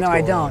want to know what's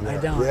going on. No, I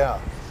don't. Yeah.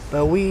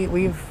 But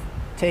we've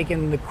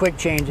taken the quick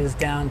changes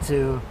down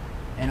to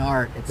an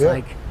art. It's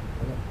like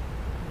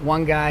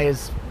one guy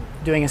is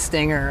doing a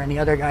stinger and the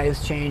other guy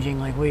is changing.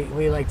 Like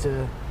we like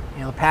to,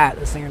 Pat,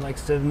 the singer,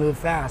 likes to move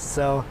fast.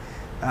 So,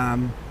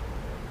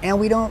 and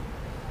we don't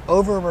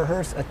over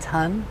rehearse a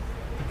ton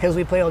because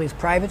we play all these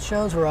private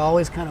shows. We're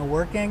always kind of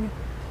working.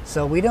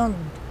 So we don't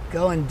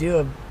go and do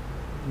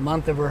a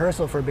month of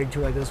rehearsal for a big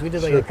tour like this. We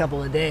did like a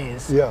couple of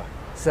days. Yeah.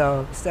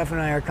 So Steph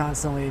and I are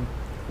constantly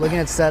looking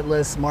at set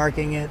lists,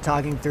 marking it,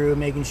 talking through,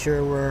 making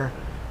sure we're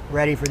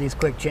ready for these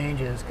quick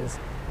changes. Because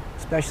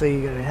especially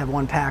you gotta have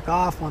one pack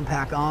off, one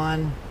pack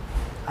on.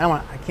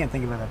 I can't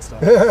think about that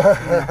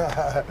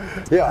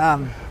stuff.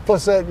 Yeah.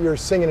 Plus that you're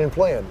singing and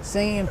playing.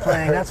 Singing and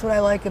playing. That's what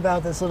I like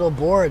about this little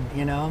board.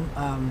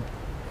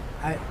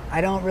 I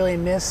don't really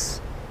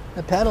miss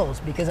the pedals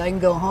because I can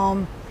go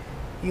home,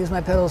 use my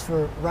pedals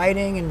for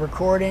writing and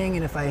recording,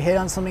 and if I hit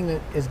on something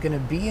that is going to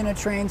be in a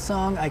Train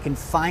song, I can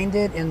find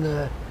it in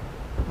the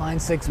Line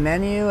 6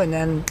 menu and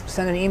then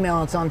send an email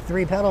and it's on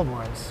 3 pedal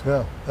boards.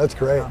 Yeah, that's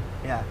great.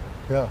 Yeah.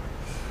 Well,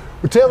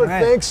 Taylor,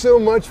 thanks so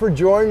much for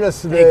joining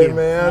us today, Thank you.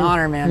 man. It's an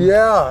honor, man.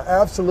 Yeah,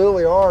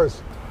 absolutely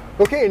ours.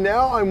 Okay,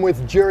 now I'm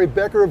with Jerry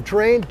Becker of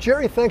Train.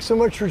 Jerry, thanks so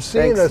much for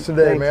seeing us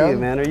today, man. Thank you,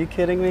 man. Are you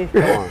kidding me?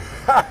 Come on.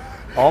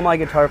 All my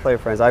guitar player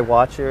friends, I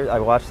watch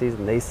these,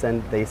 and they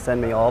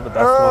send me all the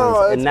best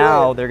ones. And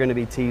now they're going to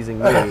be teasing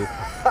me, and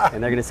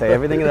they're going to say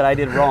everything that I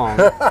did wrong,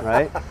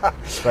 right?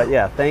 But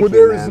yeah, thank you, man. Well,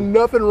 there's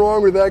nothing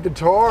wrong with that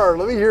guitar.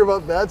 Let me hear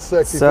about that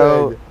sexy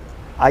thing.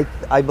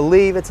 I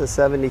believe it's a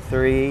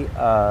 '73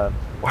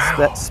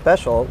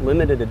 special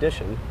limited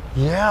edition.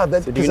 Yeah,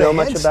 that's. So do you know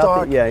much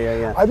about it?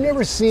 Yeah. I've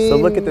never seen. So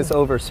look at this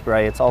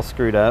overspray. It's all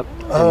screwed up,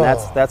 and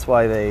that's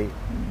why they.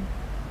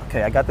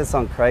 Okay, I got this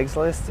on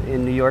Craigslist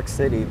in New York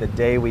City the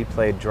day we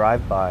played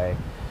Drive By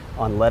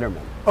on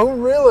Letterman. Oh,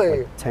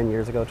 really? Like 10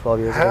 years ago, 12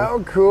 years ago. How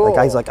cool. The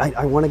guy's like,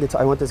 I want a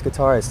guitar. I want this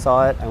guitar. I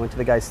saw it. I went to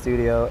the guy's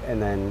studio,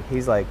 and then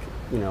he's like,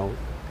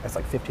 it's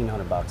like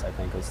 $1,500, I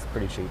think. It was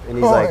pretty cheap. And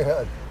he's like,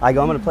 I'm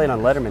going to play it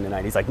on Letterman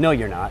tonight. He's like, no,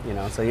 you're not.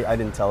 So I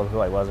didn't tell him who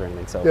I was or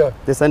anything. So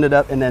this ended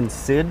up, and then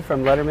Sid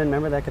from Letterman,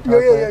 remember that guitar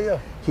player? Yeah.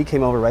 He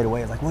came over right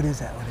away. I was like, what is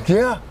that?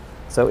 Yeah.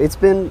 So it's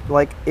been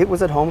like, it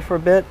was at home for a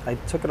bit. I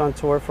took it on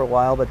tour for a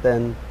while, but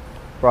then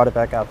brought it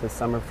back out this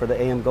summer for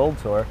the AM Gold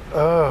tour.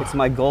 It's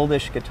my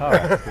goldish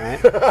guitar,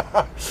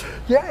 right?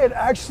 Yeah, it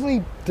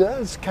actually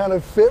does kind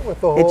of fit with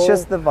the whole. It's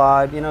just the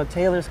vibe. You know,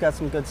 Taylor's got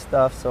some good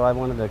stuff, so I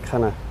wanted to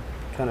kind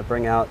of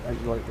bring out.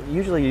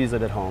 Usually use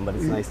it at home, but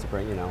it's nice to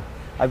bring. You know,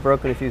 I've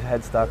broken a few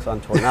headstocks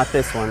on tour, not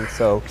this one.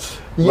 So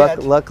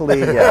luckily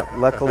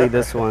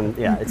this one,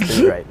 yeah, it's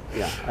been great.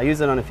 Yeah, I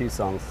use it on a few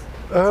songs.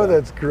 Oh,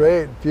 that's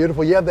great,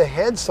 beautiful. Yeah, the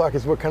headstock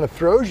is what kind of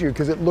throws you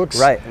because it looks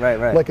like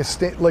like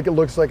it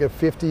looks like a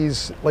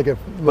 50s,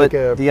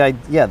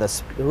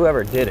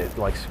 whoever did it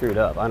like screwed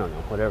up. I don't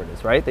know, whatever it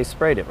is, right? They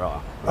sprayed it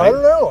raw. Right? I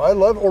don't know. I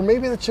love it, or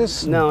maybe it's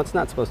just it's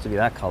not supposed to be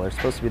that color. It's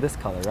supposed to be this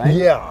color, right?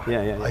 Yeah.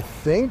 I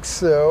think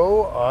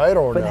so. I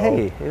don't know. But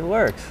hey, it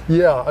works.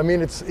 Yeah, I mean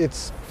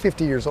it's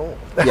 50 years old.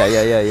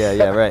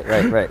 Yeah.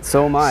 Right.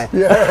 So am I.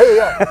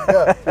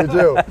 Yeah.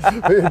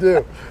 You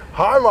do.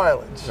 High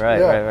mileage.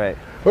 Right.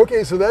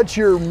 Okay, so that's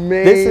your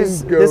main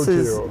This go-to.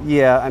 is,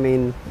 I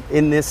mean,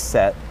 in this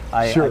set,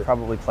 I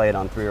probably play it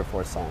on 3 or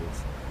 4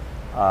 songs.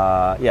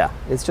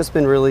 It's just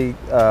been really,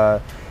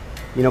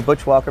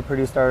 Butch Walker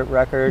produced our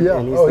record,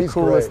 and he's the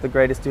coolest, the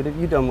greatest dude. Have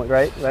you done it,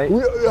 right? Have you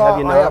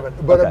not? I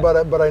haven't,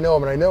 but I know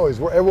him, and I know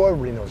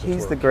everybody knows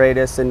he's the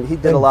greatest, and he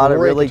did a lot of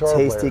really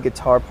tasty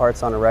guitar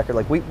parts on a record.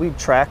 Like we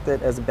tracked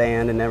it as a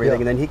band and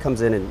everything, and then he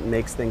comes in and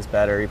makes things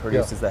better. He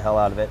produces the hell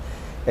out of it,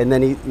 and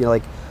then he,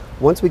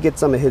 once we get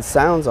some of his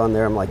sounds on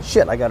there, I'm like,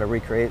 shit, I got to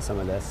recreate some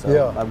of this.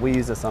 So we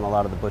use this on a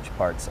lot of the Butch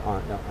parts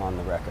on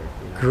the record.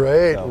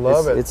 Great, so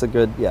love it. It's a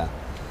good,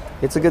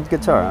 it's a good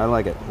guitar. I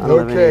like it. I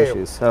don't have any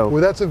issues. So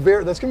well, that's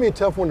gonna be a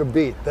tough one to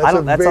beat. That's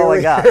all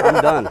I got.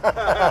 I'm done.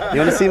 You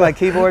want to see my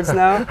keyboards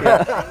now?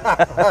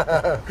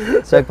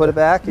 Yeah. So I put it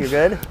back. You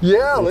good?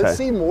 Yeah. Okay. Let's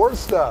see more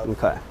stuff.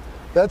 Okay.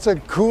 That's a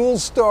cool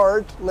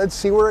start. Let's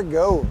see where it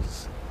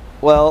goes.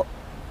 Well.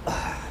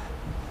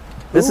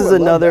 This is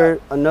another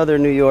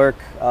New York,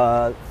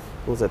 what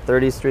was it,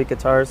 30th Street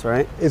guitars,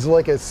 right? It's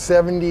like a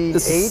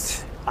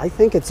 78? I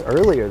think it's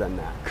earlier than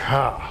that.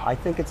 I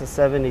think it's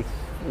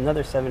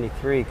another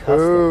 73 custom.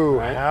 Ooh,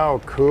 right?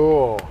 How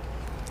cool.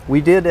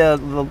 We did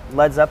the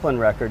Led Zeppelin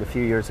record a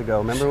few years ago.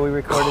 Remember we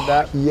recorded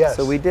that? Yes.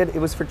 So it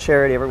was for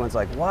charity. Everyone's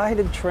like, why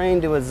did Train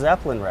do a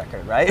Zeppelin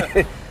record,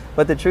 right?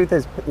 But the truth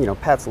is,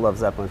 Pat's loved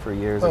Zeppelin for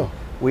years. And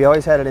we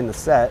always had it in the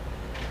set.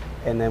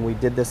 And then we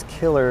did this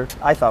killer,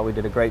 I thought we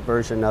did a great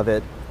version of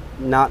it,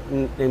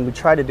 and we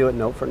tried to do it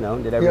note for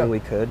note, did everything we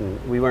could,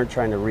 and we weren't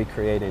trying to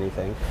recreate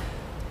anything.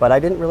 But I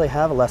didn't really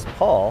have a Les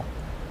Paul,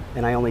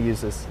 and I only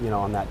used this,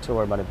 on that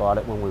tour, but I bought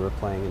it when we were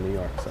playing in New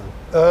York,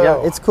 so.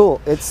 Yeah, it's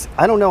cool.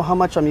 I don't know how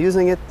much I'm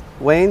using it,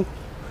 Wayne,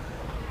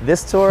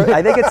 this tour.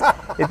 I think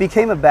it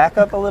became a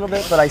backup a little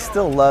bit, but I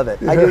still love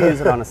it. I do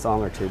use it on a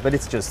song or two, but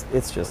it's just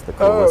the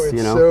coolest,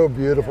 it's so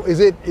beautiful. Is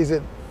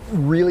it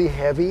really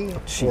heavy?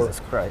 Jesus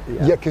Christ!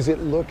 Yeah, because it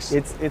looks.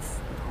 It's.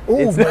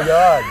 Oh my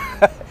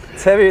God!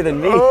 It's heavier than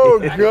me. Oh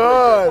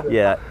God!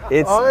 Yeah,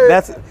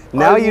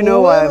 now you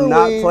know why I'm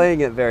not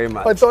playing it very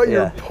much. I thought you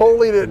were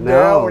pulling it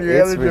down when you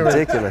had it. No, it's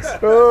ridiculous.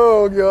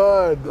 Oh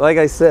God! Like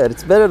I said,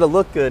 it's better to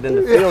look good than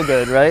to feel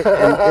good, right?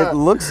 And it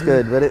looks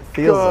good, but it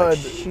feels like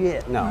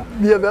shit. No.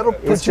 Yeah, that'll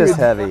put it's just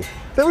heavy.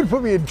 That would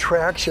put me in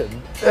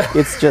traction.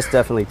 It's just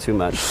definitely too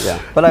much.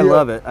 Yeah, but I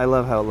love it. I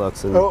love how it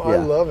looks. And, I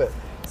love it.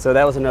 So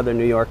that was another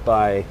New York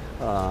buy,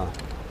 I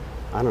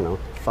don't know,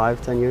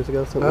 5-10 years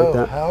ago, something like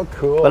that. How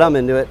cool. But I'm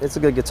into it. It's a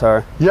good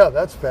guitar. Yeah,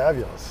 that's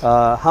fabulous.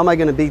 How am I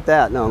going to beat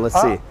that? No, let's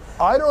see.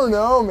 I don't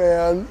know,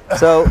 man.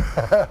 So,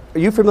 are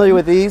you familiar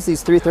with these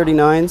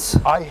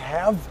 339s? I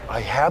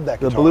have that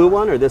guitar. The blue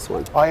one or this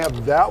one? I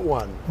have that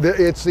one.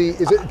 Is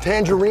it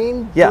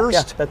Tangerine Burst?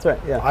 Yeah, that's right,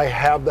 yeah. I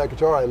have that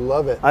guitar. I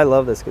love it. I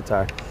love this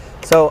guitar.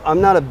 So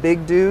I'm not a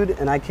big dude,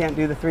 and I can't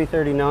do the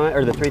 339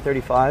 or the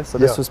 335, so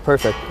this was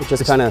perfect. It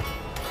just kind of,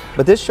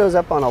 but this shows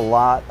up on a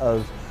lot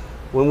of,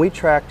 when we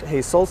tracked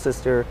Hey Soul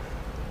Sister,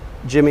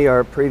 Jimmy,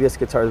 our previous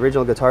guitar, the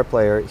original guitar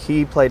player,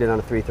 he played it on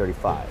a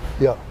 335.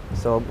 Yeah.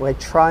 So I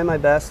try my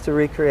best to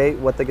recreate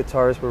what the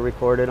guitars were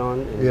recorded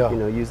on,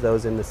 and use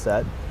those in the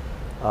set.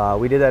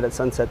 We did that at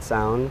Sunset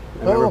Sound.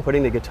 I remember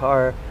putting the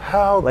guitar.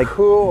 How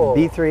cool!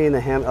 B3 and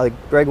the like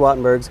Greg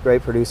Wattenberg's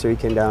great producer. He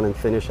came down and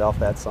finished off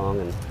that song,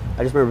 and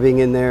I just remember being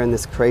in there in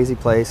this crazy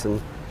place,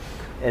 and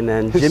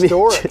then Jimmy.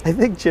 I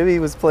think Jimmy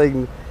was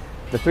playing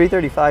the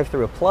 335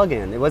 through a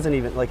plug-in. It wasn't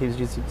even like he was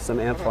using some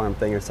amp farm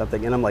thing or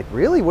something. And I'm like,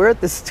 really? We're at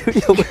this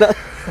studio,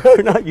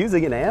 we're not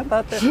using an amp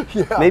out there?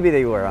 Yeah. Maybe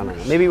they were. I don't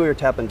know. Maybe we were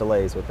tapping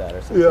delays with that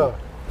or something. Yeah.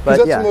 But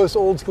that's the most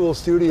old school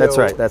studio. That's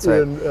right.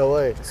 In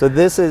LA. So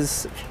this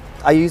is.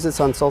 I use this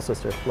on Soul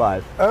Sister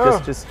live.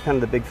 Just kind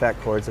of the big fat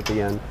chords at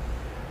the end.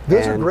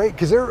 Those are great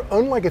because they're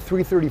unlike a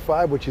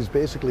 335, which is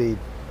basically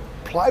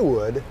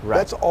plywood. Right.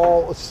 That's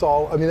all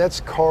solid. I mean, that's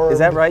carved. Is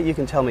that right? You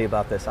can tell me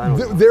about this. I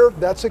don't know.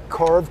 That's a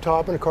carved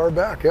top and a carved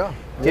back. Yeah.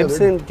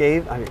 Gibson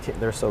gave. I mean,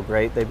 they're so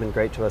great. They've been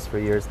great to us for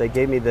years. They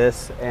gave me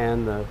this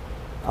and the.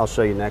 I'll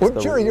show you next.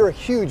 Well, Jerry, you're a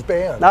huge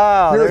band.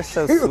 Oh, they're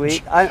so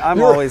sweet.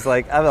 I'm always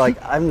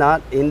I'm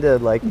not into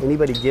like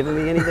anybody giving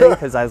me anything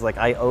because I was like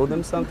I owe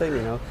them something,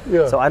 you know.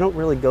 Yeah. So I don't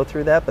really go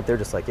through that, but they're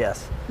just like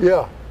yes.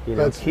 Yeah. You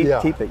know,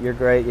 keep it. You're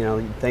great. You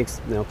know,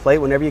 thanks. You know, play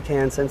it whenever you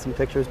can. Send some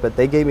pictures. But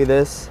they gave me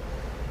this,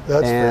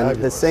 That's and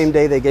fabulous. the same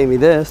day they gave me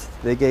this,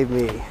 they gave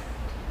me.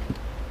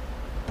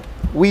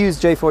 We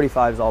use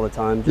J45s all the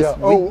time. Yeah.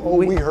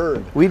 We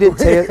heard. We did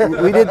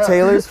we did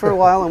Taylors for a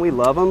while, and we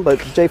love them. But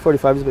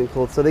J45 has been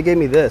cool. So they gave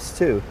me this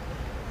too.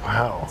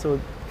 Wow. So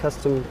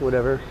custom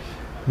whatever.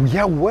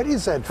 Yeah. What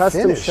is that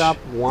Custom finish? shop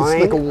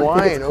wine. It's like a wine.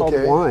 I think it's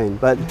called wine,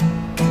 but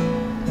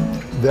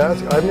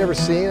I've never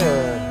seen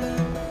a.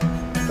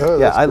 Oh,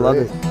 yeah, that's I love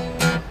great. it.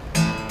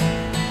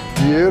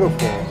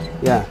 Beautiful.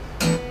 Yeah,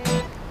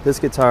 this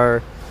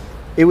guitar,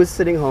 it was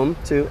sitting home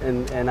too,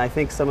 and I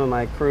think some of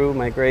my crew,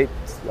 my great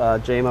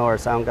JMO, our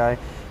sound guy,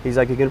 he's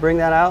like, "You gonna bring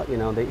that out?" You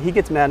know, he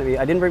gets mad at me.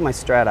 I didn't bring my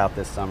Strat out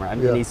this summer. I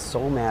mean, Yeah. he's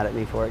so mad at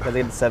me for it because I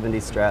had the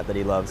 '70s Strat that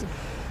he loves.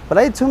 But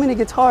I had too many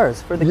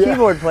guitars for the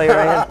keyboard player.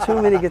 I had too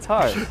many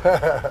guitars.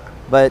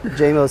 But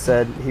JMO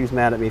said he was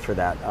mad at me for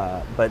that.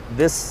 But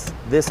this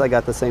I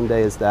got the same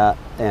day as that,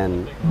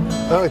 and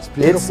Oh, it's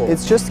beautiful.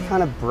 it's just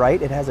kind of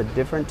bright. It has a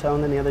different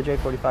tone than the other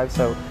J45.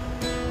 So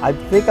I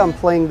think I'm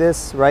playing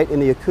this right in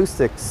the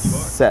acoustic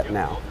set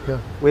now. Yeah.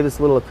 We have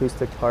this little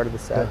acoustic part of the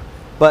set. Yeah.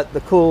 But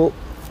the cool.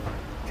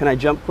 Can I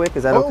jump quick?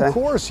 Is that okay? Of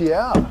course,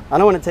 yeah. I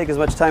don't want to take as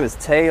much time as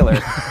Taylor.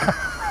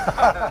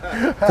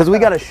 Because we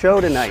got a show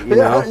tonight, you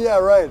know? Yeah,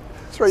 right.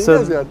 That's right. So- You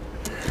guys got.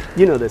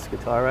 You know this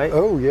guitar, right?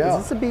 Oh, yeah.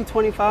 Is this a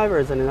B25 or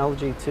is it an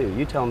LG2?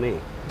 You tell me.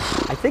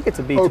 I think it's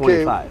a B25.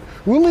 Okay,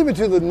 we'll leave it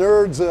to the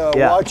nerds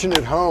Yeah. watching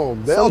at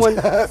home. They'll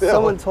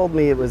Someone told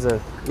me it was a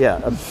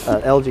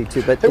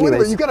LG2, but Hey, wait a minute,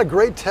 anyways. you've got a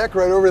great tech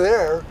right over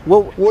there.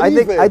 Well, What do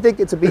you think? I think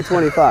it's a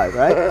B25,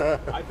 right?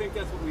 I think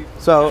that's what we've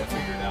So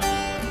figured out.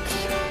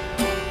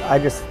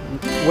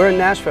 we're in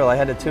Nashville. I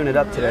had to tune it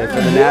up today for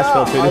the Yeah,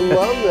 Nashville I tuning.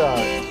 love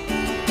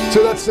that.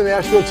 So that's the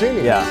Nashville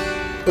tuning. Yeah.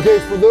 Okay,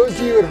 for those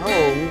of you at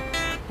home,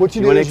 what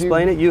you You do want to is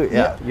explain it?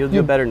 You'll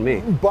do better than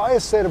me. buy a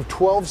set of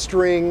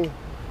 12-string,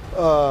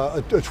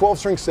 a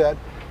 12-string set,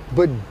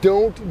 but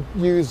don't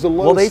use the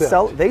low Well, they set.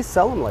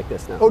 sell them like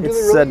this now. Oh, do It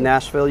they said really?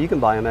 Nashville. You can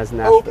buy them as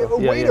Nashville. Oh,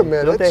 wait a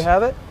minute. Don't they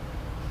have it?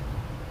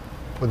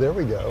 Well, there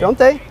we go. Don't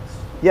they?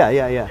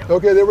 Yeah.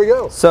 Okay, there we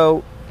go.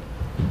 So,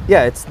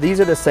 yeah, these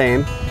are the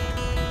same.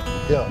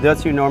 Yeah.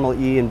 That's your normal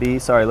E and B.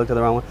 Sorry, I looked at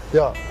the wrong one.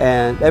 Yeah.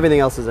 And everything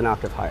else is an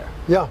octave higher.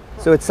 Yeah.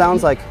 So it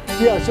sounds like,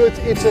 Yeah, so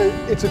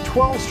it's a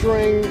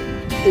 12-string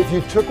if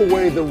you took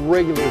away the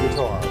regular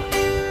guitar.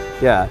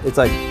 yeah, it's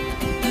like,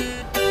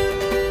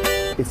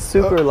 it's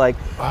super like,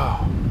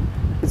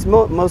 it's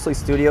mostly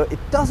studio. It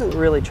doesn't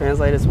really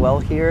translate as well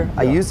here.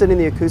 I Yeah. used it in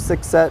the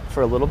acoustic set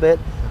for a little bit,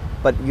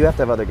 but you have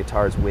to have other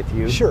guitars with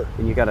you. Sure.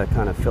 And you got to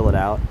kind of fill it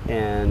out.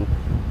 And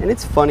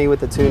it's funny with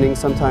the tuning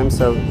sometimes.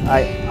 So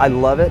I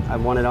love it. I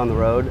want it on the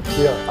road.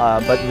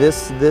 Yeah. But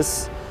this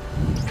is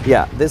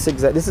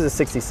a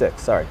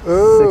 66. Sorry.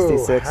 Ooh,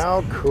 66.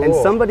 how cool. And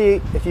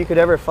somebody, if you could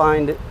ever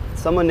find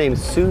someone named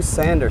Sue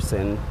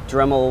Sanderson,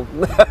 Dremel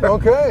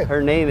Okay.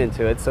 her name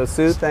into it. So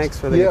Sue, thanks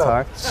for the Yeah.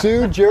 guitar.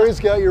 Sue, Jerry's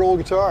got your old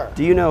guitar.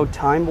 Do you know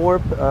Time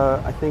Warp?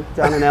 I think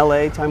down in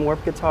LA, Time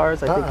Warp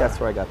Guitars. I think that's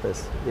where I got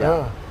this.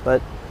 Yeah. Ah.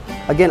 But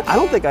again, I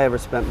don't think I ever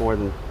spent more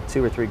than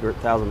 $2,000 or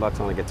 $3,000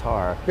 on a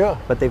guitar. Yeah.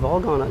 But they've all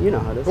gone up. You know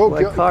how it is. Oh,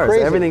 Like cars,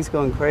 crazy. everything's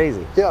going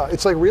crazy. Yeah,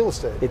 it's like real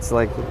estate. It's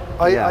like.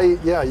 I Oh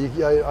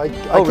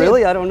can't-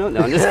 really? I don't know.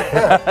 No, I'm just.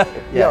 yeah,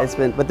 Yeah. it's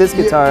been. But this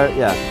guitar,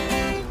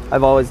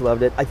 I've always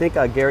loved it. I think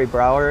Gary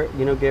Brower.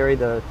 You know Gary,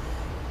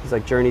 he's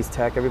like Journey's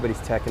tech. Everybody's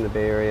tech in the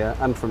Bay Area.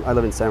 I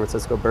live in San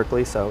Francisco,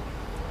 Berkeley, so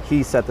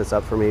he set this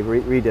up for me.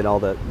 Redid all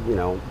the,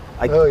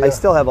 I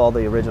still have all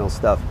the original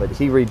stuff, but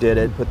he redid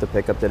it, put the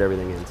pickup, did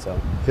everything in. So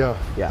Yeah.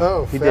 yeah,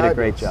 Oh, he did a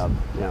great fabulous. job.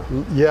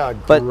 Yeah. Yeah,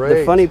 But great.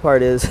 the funny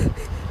part is,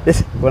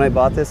 when I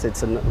bought this,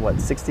 it's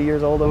 60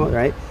 years old,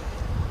 right?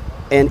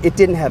 And it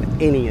didn't have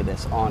any of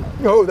this on it.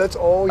 Oh, that's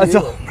all That's you.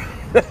 all-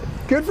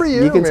 Good for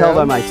you, You can man. tell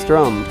by my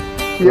strum,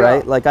 Yeah.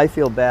 right? Like I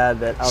feel bad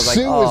that I was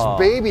Sue like, was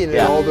babying it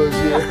all those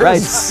years.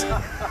 Right.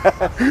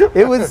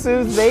 It was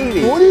Sue's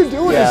baby. What are you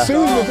doing Yeah. to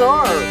Sue's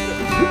guitar?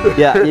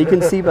 Yeah, you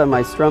can see by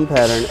my strum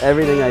pattern,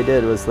 everything I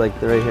did was like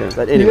right here.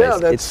 But anyways, Yeah,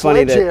 that it's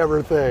funny that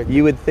sledgehammer thing.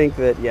 you would think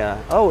that,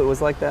 it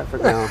was like that for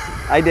now.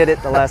 I did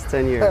it the last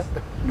 10 years.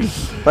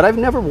 But I've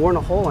never worn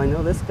a hole. I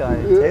know this guy,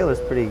 Taylor's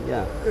pretty,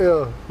 Yeah.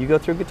 You go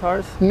through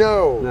guitars?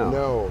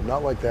 No,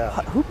 not like that.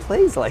 Who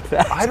plays like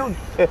that? I don't.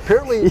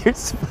 Apparently, You're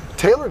s-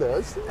 Taylor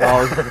does.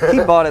 Oh, he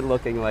bought it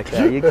looking like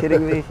that. Are you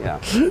kidding me? Yeah.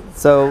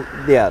 So,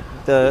 the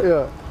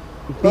Yeah.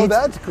 Oh,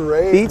 that's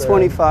great. man.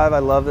 B25, I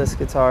love this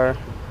guitar.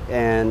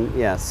 And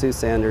Sue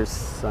Sanders'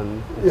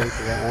 son, I think,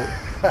 is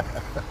that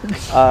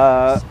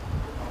right?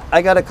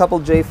 I got a couple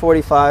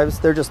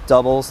J45s. They're just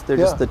doubles. They're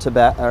just Yeah. the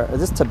tobacco. Is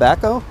this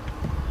tobacco?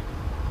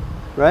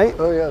 Right?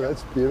 Oh yeah,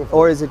 that's beautiful.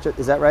 Or is it?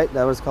 Is that right?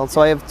 That was called. So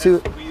I have two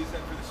We use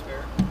that for the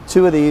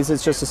spare. of these.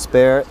 It's just a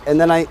spare.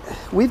 And then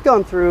we've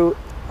gone through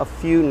a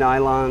few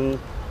nylon.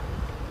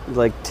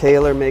 Like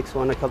Taylor makes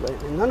one.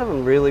 And none of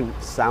them really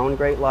sound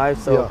great live.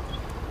 So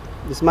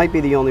this might be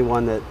the only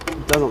one that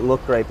doesn't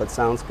look great but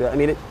sounds good. I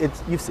mean,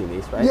 you've seen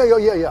these, right?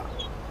 Yeah.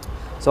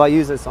 So I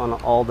use this on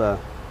all the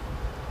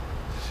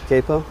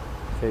capo.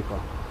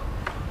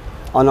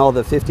 on all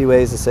the 50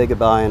 Ways to Say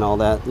Goodbye and all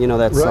that. You know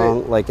that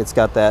song? Like it's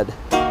got that.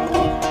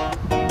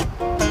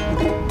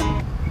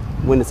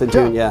 When it's in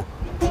tune, yeah.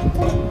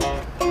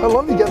 I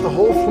love you got the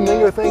whole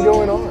flamingo thing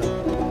going on.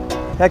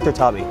 Hector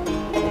taught me.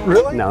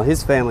 Really? No,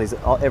 his family's,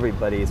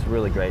 everybody is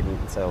really great.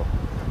 And so,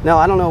 no,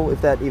 I don't know if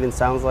that even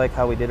sounds like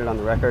how we did it on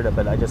the record,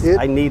 but I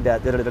need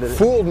that.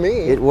 Fooled me.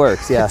 It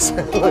works, yes.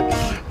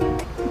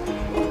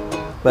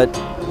 But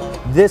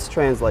this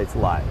translates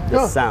live.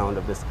 The sound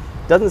of this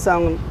doesn't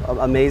sound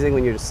amazing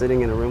when you're just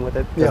sitting in a room with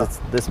it because it's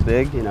this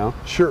big, you know.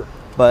 Sure.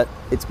 But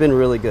it's been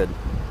really good,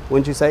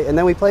 wouldn't you say? And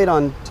then we played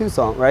on 2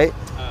 songs, right?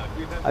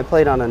 I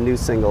played on a new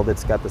single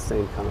that's got the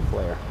same kind of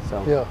flair.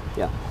 So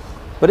yeah.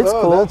 But it's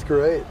cool. That's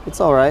great. It's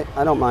all right.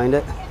 I don't mind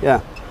it.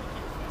 Yeah.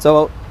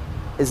 So,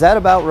 is that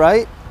about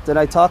right? Did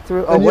I talk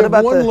through? Oh, and what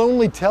about one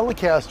lonely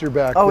Telecaster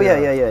back there? Oh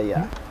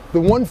yeah. The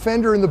one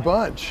Fender in the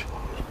bunch.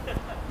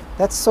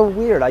 That's so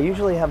weird. I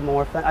usually have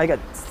more. I got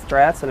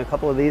Strats and a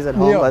couple of these at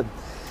home, but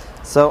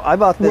so I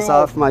bought this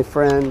off my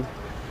friend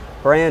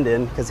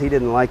Brandon because he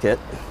didn't like it.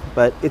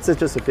 But it's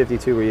just a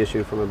 52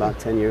 reissue from about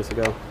 10 years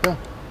ago. Yeah.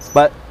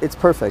 But it's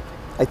perfect.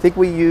 I think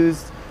we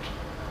used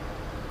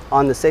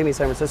on the Save Me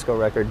San Francisco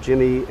record,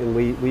 Jimmy, and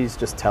we used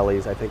just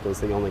Tellys. I think was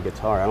the only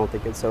guitar. I don't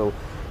think it's so.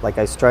 Like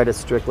I try to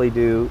strictly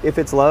do. If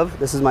it's love,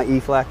 this is my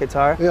E flat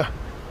guitar. Yeah.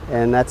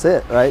 And that's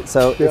it, right?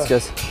 So it's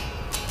just.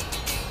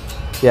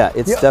 Yeah,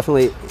 it's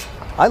definitely.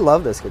 I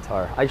love this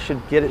guitar. I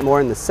should get it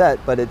more in the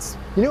set, but it's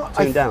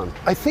tuned down.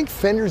 I think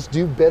Fenders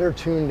do better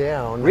tuned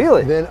down.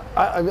 Really? Than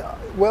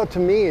well, to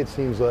me it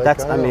seems like.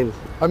 That's. I mean,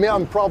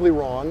 I'm probably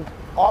wrong.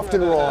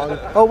 Often wrong.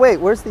 Oh wait,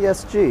 where's the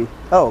SG?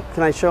 Oh,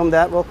 can I show them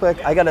that real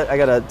quick? I got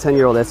a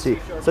 10-year-old SG.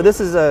 So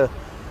this is a.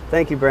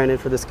 Thank you, Brandon,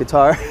 for this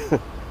guitar.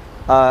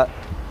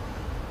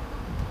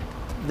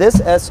 This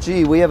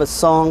SG, we have a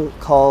song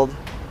called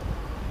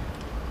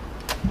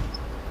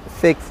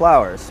 "Fake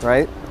Flowers,"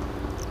 right?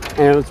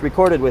 And it was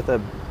recorded with a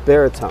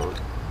baritone.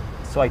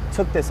 So I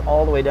took this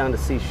all the way down to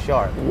C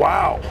sharp.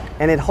 Wow.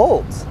 And it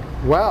holds.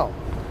 Wow.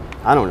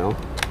 I don't know.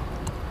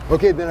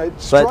 Okay, then I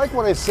strike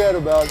what I said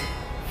about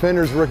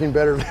Fenders working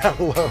better down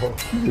low.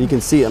 You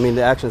can see, I mean,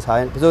 the action's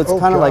high. So it's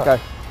kind of like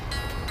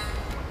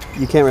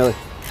you can't really.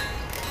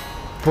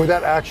 Boy,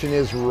 that action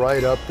is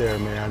right up there,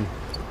 man.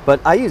 But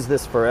I used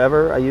this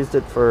forever. I used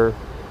it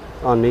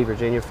on Me,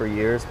 Virginia for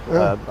years.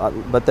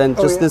 But then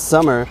this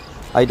summer,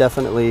 I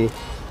definitely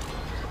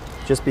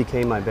just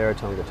became my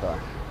baritone guitar.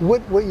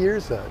 What year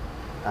is that?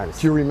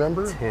 Do you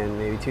remember? 10,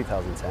 maybe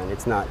 2010.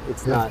 It's not,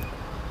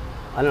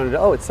 I don't know.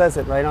 Oh, it says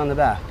it right on the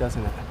back,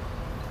 doesn't it?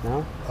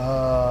 No?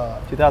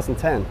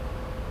 2010.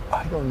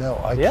 I don't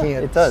know. I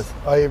can't. It does.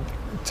 I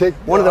take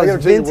one of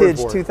those vintage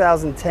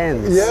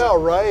 2010s. Yeah,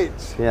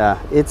 right. Yeah,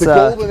 it's the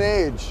golden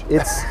age.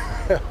 It's.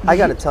 I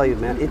got to tell you,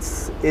 man,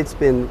 it's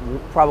been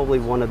probably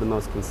one of the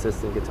most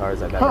consistent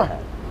guitars I've ever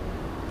had.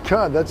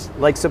 God, that's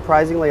like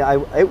surprisingly, I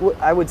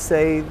would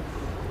say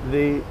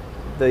the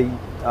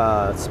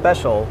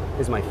Special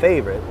is my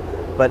favorite,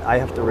 but I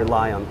have to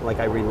rely on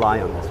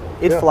this one.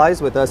 It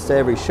flies with us to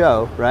every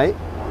show, right?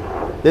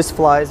 This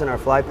flies in our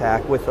fly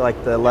pack with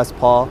like the Les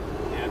Paul.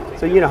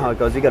 So you know how it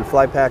goes. You got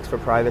fly packs for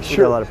private. You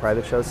got a lot of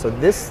private shows. So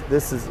this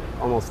is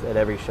almost at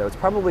every show. It's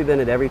probably been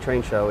at every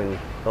train show in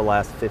the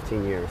last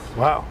 15 years.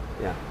 Wow.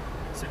 Yeah.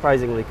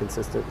 Surprisingly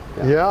consistent.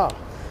 Yeah.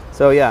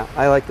 So yeah,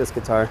 I like this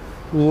guitar.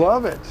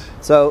 Love it.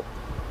 So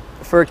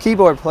for a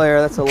keyboard player,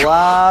 that's a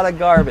lot of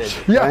garbage.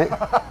 Yeah.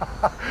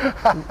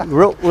 Right?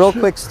 Real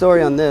quick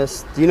story on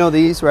this. Do you know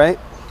these, right?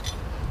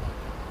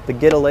 The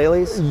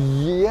Gitaleles?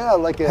 Yeah,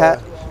 like a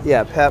Pat.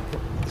 Yeah, Pat.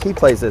 He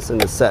plays this in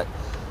the set.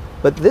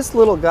 But this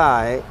little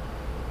guy,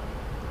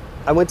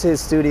 I went to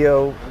his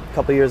studio a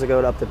couple years ago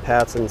up to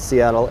Pat's in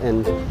Seattle,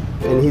 and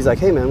he's like,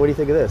 "Hey man, what do you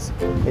think of this?"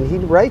 And he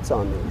writes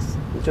on these.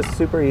 It's just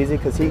super easy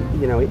because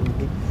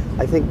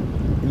I think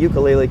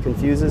ukulele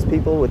confuses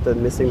people with the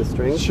missing the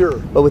strings. Sure.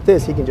 But with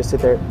this, he can just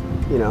sit there,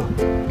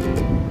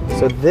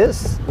 So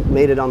this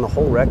made it on the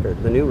whole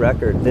record, the new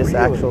record. This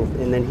actual,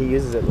 and then he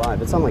uses it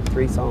live. It's on like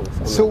 3 songs.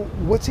 So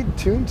what's it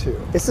tuned to?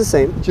 It's the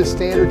same. Just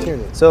standard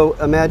tuning. So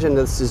imagine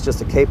this is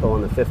just a capo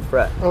on the 5th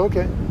fret. Oh,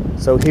 okay.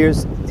 So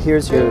here's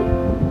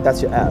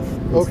that's your F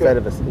instead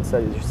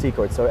of your C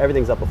chord. So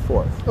everything's up a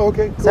 4th.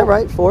 Okay. Cool. Is that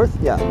right? 4th?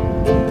 Yeah.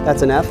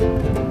 That's an F.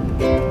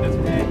 That's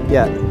right.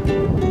 Yeah.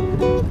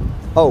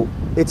 Oh,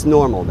 it's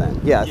normal then.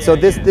 Yeah. So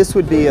this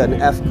would be an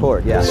F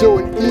chord. Yeah. So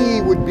an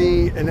E would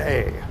be an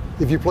A.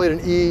 If you played an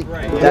E,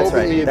 that's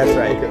right. E, that's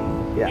right. Okay.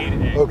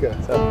 Yeah. Okay.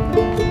 So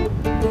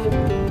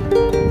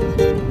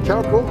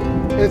kind of cool.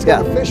 And it's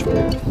got a Fishman.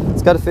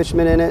 It's got a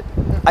Fishman in it.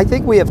 I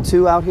think we have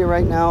 2 out here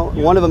right now.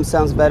 One of them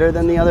sounds better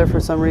than the other for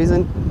some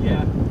reason.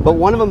 Yeah. But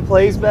one of them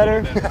plays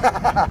better.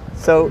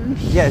 So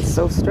yeah, it's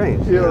so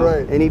strange. Yeah,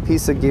 right. Any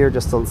piece of gear,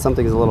 just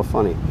something is a little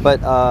funny.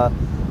 But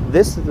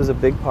this was a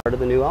big part of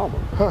the new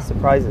album,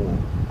 surprisingly.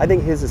 I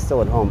think his is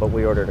still at home, but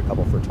we ordered a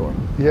couple for tour.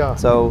 Yeah.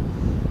 So,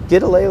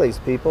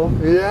 Gitaleles, people.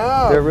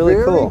 Yeah. They're really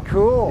very cool.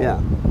 Cool.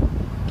 Yeah.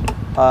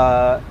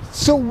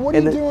 So what are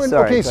you doing?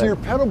 Sorry, Okay, so your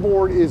pedal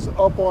board is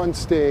up on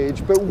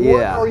stage, but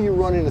what are you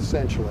running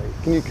essentially?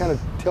 Can you kind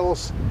of tell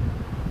us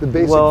the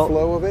basic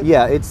flow of it?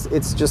 Yeah,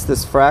 it's just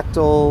this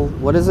fractal.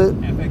 What is it?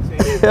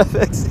 FX8.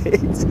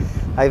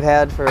 FX8. I've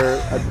had for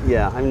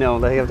I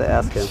know. I have to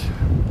ask him.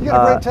 You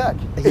got a great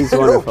tech. He's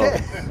wonderful.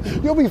 Okay.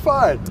 You'll be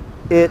fine.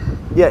 It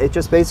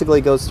just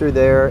basically goes through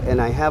there,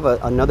 and I have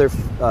another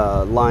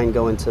line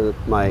going to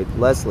my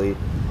Leslie,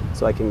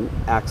 so I can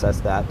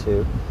access that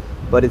too.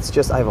 But it's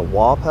just I have a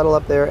wall pedal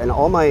up there, and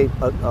all my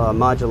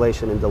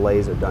modulation and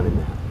delays are done in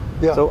that.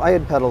 Yeah. So I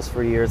had pedals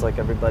for years, like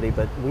everybody,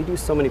 but we do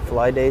so many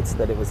fly dates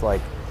that it was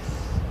like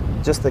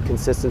just the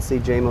consistency.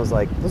 JMO's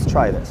like, let's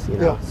try this, you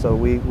know. Yeah. So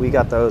we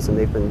got those, and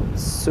they've been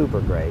super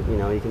great. You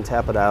know, you can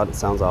tap it out; it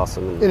sounds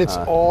awesome. And it's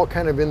all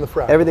kind of in the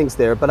fractal. Everything's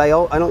there, but I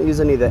don't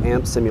use any of the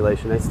amp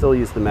simulation. I still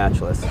use the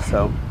matchless.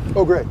 So.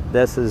 Oh, great.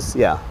 This is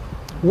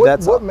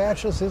What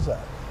matchless is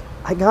that?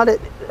 I got it.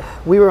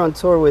 We were on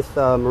tour with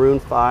Maroon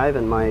 5,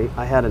 and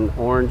I had an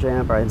orange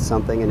amp, or I had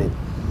something, and it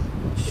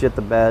shit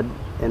the bed.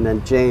 And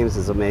then James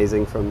is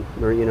amazing from,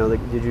 you know,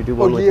 did you do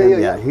one with him?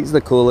 Yeah, he's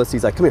the coolest.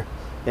 He's like, come here.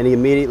 And he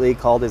immediately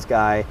called his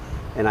guy,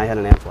 and I had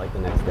an amp like the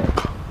next day.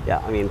 Yeah,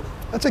 I mean.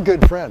 That's a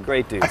good friend.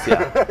 Great dudes,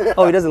 yeah.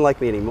 Oh, he doesn't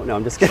like me anymore. No,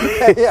 I'm just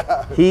kidding.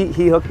 Yeah.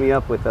 He hooked me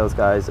up with those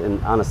guys,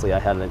 and honestly, I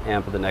had an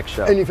amp of the next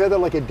show. And you've had that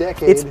like a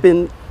decade. It's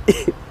been,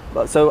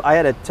 so I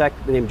had a tech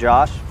named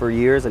Josh for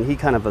years, and he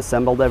kind of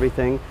assembled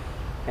everything.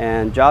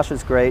 And Josh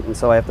is great, and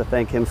so I have to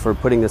thank him for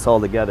putting this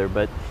all together.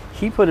 But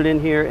he put it in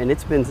here, and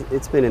it's been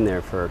in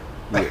there for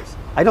years.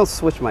 I don't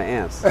switch my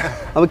amps.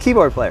 I'm a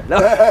keyboard player. No,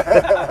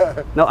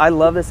 no, I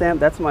love this amp.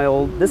 That's my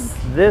old this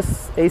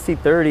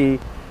AC30.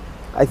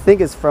 I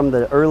think is from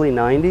the early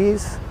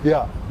 '90s.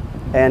 Yeah.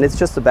 And it's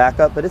just a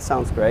backup, but it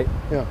sounds great.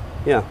 Yeah.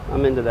 Yeah,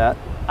 I'm into that.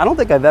 I don't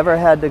think I've ever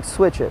had to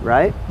switch it,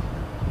 right?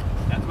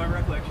 That's my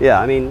recollection.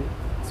 Yeah, I mean,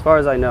 as far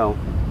as I know.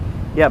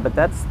 Yeah, but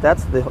that's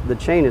the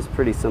chain is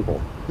pretty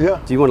simple. Yeah.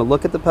 Do you want to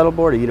look at the pedal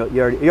board, or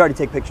you already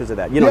take pictures of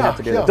that? You don't have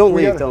to do that. Don't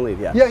leave.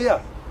 Yeah.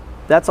 Yeah.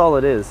 That's all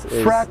it is.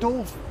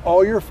 Fractal,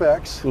 all your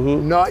effects,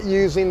 not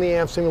using the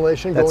amp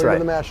simulation, going to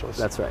the matchless.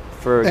 That's right.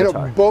 For and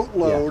guitar. a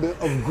boatload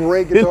of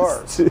great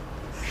guitars.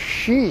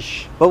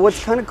 Sheesh. But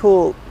what's kind of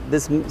cool,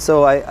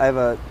 so I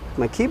have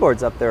my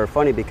keyboards up there are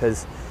funny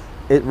because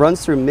it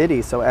runs through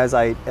MIDI. So as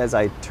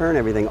I turn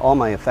everything, all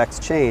my effects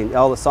change,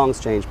 all the songs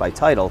change by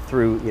title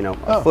through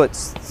a foot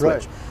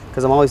switch.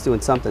 Because I'm always doing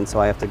something, so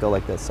I have to go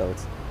like this. So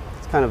it's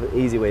kind of an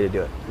easy way to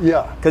do it.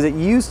 Yeah. Because it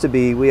used to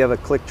be, we have a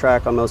click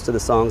track on most of the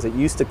songs. It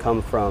used to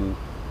come from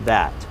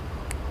that,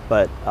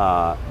 but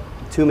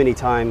too many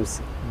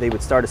times they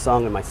would start a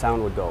song and my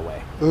sound would go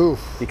away. Oof.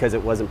 Because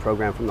it wasn't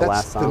programmed from the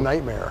last song. That's the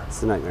nightmare.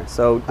 It's the nightmare.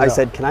 So I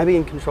said, can I be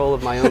in control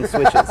of my own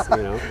switches?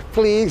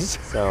 Please.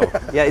 So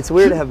yeah, it's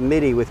weird to have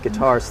MIDI with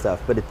guitar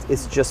stuff, but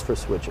it's just for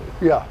switching.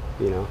 Yeah.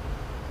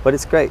 But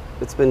it's great.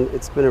 It's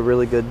been a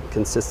really good,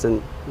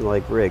 consistent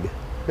rig.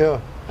 Yeah.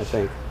 I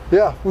think.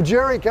 Yeah. Well,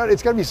 Jerry,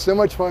 it's got to be so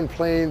much fun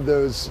playing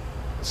those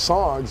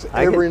songs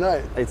every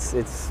night.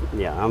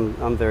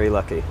 I'm very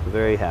lucky,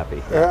 very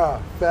happy.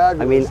 Yeah,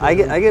 fabulous. I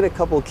mean, I get a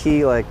couple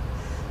key, like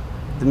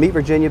the Meet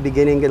Virginia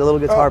beginning, get a little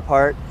guitar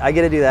part. I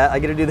get to do that. I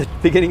get to do the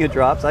beginning of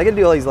drops. I get to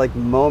do all these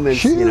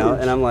moments, Huge.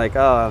 and I'm like,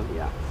 oh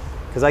yeah,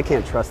 because I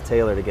can't trust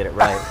Taylor to get it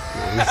right.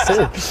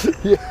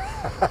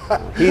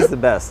 He's the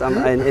best.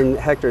 And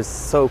Hector's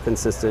so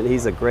consistent.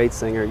 He's a great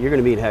singer. You're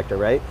going to meet Hector,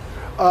 right?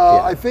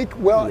 I think,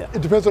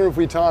 it depends on if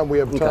we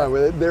have time.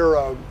 Okay.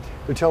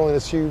 They're telling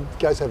us you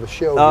guys have a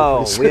show.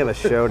 Oh, we have a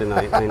show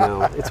tonight. I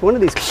know. It's one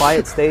of these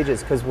quiet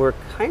stages because we're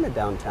kind of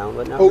downtown,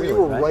 but not really. Oh,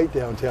 you were right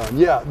downtown.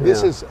 Yeah,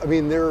 this is. I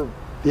mean,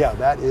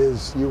 that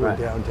is. You were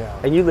downtown.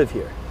 And you live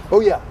here.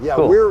 Oh yeah.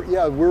 Cool.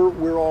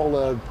 We're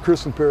all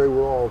Chris and Perry.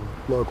 We're all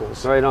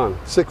locals. Right on.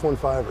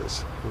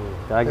 615ers.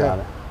 I got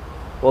it.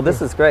 Well,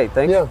 this is great.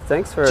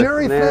 Thanks for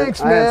Jerry.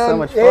 Thanks, man. I had so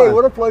much fun. Hey,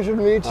 what a pleasure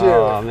to meet you.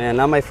 Oh man,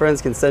 now my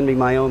friends can send me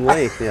my own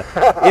link.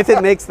 Yeah. If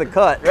it makes the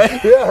cut,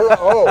 right? Yeah.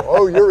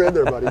 Oh, you're in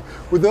there, buddy.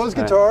 With those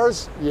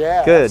guitars,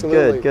 yeah. Good,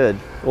 absolutely. good.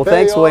 Well,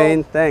 thanks,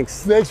 Wayne.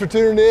 Thanks. Thanks for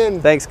tuning in.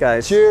 Thanks,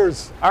 guys.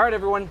 Cheers. All right,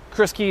 everyone.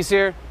 Chris Keys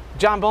here.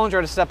 John Bohlinger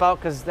had to step out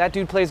because that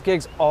dude plays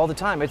gigs all the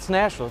time. It's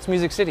Nashville. It's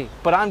Music City.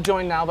 But I'm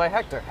joined now by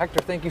Hector.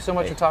 Hector, thank you so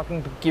much for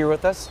talking gear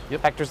with us.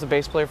 Yep. Hector's the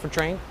bass player for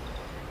Train.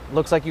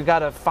 Looks like you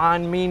got a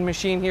fine, mean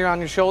machine here on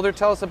your shoulder.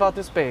 Tell us about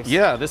this bass.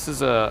 Yeah, this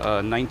is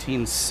a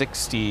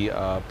 1960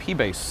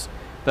 P-bass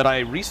that I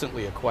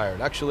recently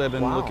acquired. Actually, I've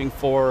been looking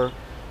for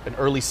an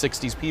early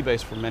 60s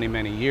P-bass for many,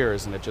 many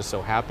years, and it just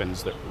so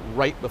happens that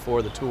right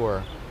before the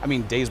tour,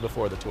 days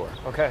before the tour,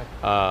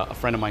 a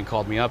friend of mine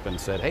called me up and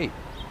said, hey,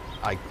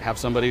 I have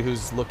somebody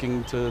who's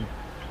looking to,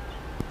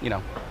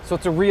 So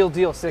it's a real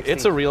deal 60?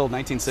 It's a real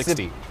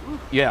 1960.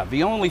 Yeah,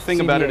 the only thing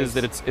about it is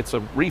that it's a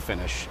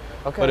refinish.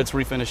 Okay. But it's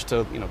refinished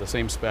to the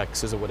same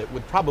specs as what it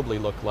would probably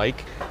look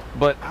like.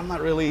 But I'm not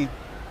really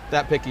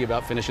that picky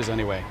about finishes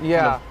anyway.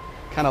 Yeah.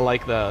 Kind of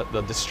like the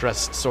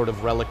distressed sort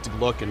of relic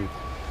look, and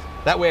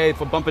that way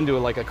if I bump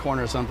into a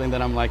corner or something, then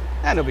I'm like,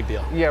 no big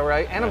deal. Yeah,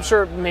 right. And I'm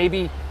sure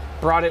maybe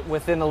brought it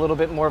within a little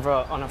bit more of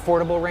an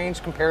affordable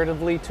range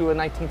comparatively to a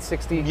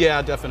 1960.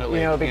 Yeah, definitely.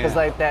 You know, because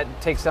like that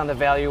takes down the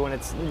value when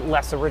it's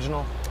less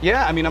original.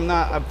 Yeah, I mean,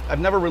 I've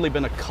never really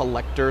been a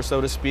collector, so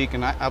to speak,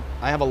 and I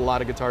have a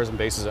lot of guitars and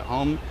basses at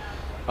home,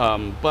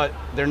 but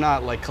they're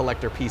not like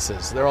collector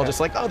pieces. They're all just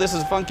like, oh, this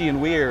is funky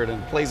and weird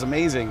and plays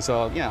amazing,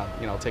 so yeah,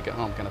 you know, I'll take it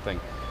home kind of thing.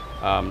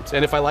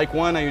 And if I like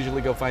one, I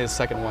usually go find a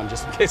second one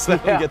just in case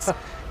that one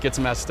gets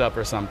messed up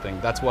or something.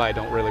 That's why I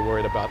don't really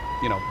worry about,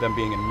 you know, them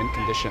being in mint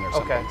condition or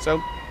something.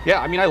 So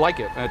yeah, I mean, I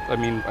like it. I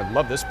mean, I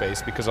love this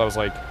bass because I was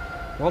like,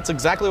 well, it's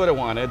exactly what I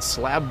wanted.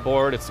 Slab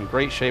board, it's in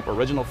great shape,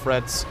 original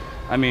frets.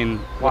 I mean,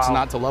 what's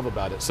not to love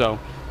about it? So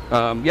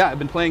yeah, I've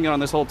been playing it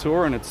on this whole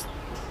tour, and it's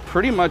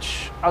pretty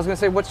much... I was gonna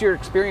say, what's your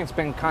experience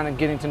been kind of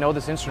getting to know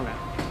this instrument?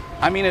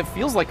 I mean, it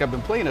feels like I've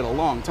been playing it a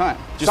long time.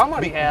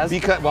 Somebody has.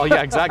 Because, well,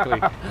 yeah,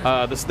 exactly.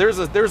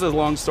 There's a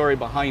long story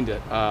behind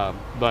it,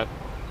 but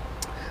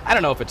I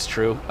don't know if it's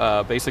true.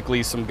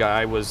 Basically, some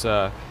guy was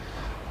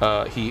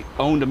he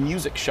owned a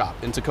music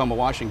shop in Tacoma,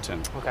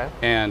 Washington. Okay.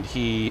 And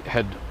he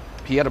had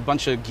a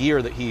bunch of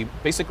gear that he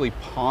basically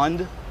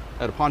pawned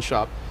at a pawn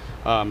shop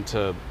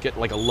to get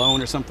like a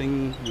loan or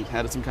something. He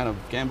had some kind of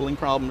gambling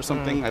problem or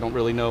something. I don't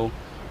really know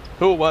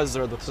who it was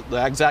or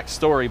the exact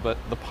story, but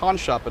the pawn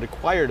shop had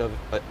acquired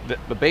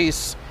the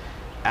bass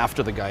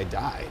after the guy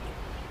died.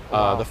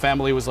 The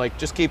family was like,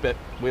 just keep it.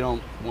 We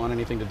don't want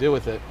anything to do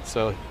with it.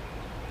 So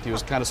he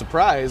was kind of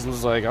surprised and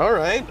was like, all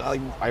right,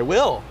 I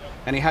will.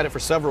 And he had it for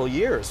several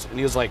years. And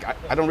he was like,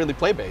 I don't really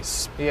play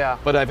bass. Yeah.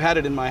 But I've had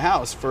it in my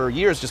house for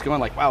years, just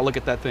going like, wow, look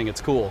at that thing, it's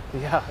cool.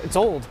 Yeah, it's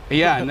old.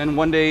 Yeah, and then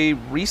one day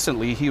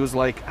recently, he was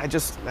like, I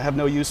have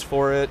no use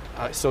for it.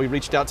 So he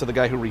reached out to the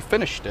guy who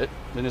refinished it,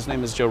 and his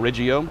name is Joe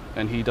Riggio,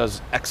 and he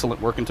does excellent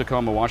work in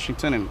Tacoma,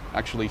 Washington, and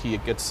actually he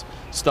gets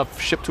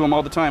stuff shipped to him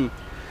all the time.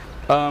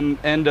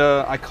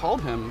 I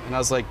called him, and I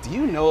was like, do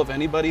you know of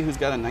anybody who's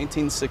got a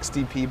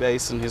 1960 P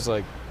bass? And he's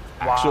like,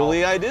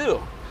 actually, I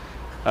do.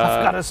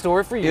 I've got a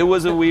story for you. It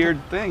was a weird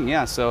thing,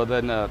 yeah. So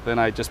then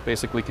I just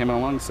basically came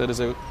along and said, is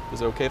it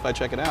okay if I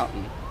check it out?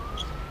 And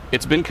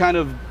it's been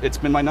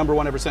my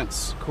 #1 ever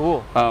since.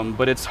 Cool.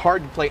 But it's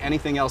hard to play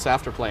anything else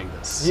after playing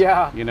this.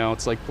 Yeah. You know,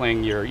 it's like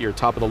playing your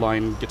top of the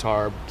line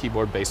guitar,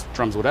 keyboard, bass,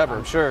 drums, whatever.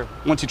 I'm sure.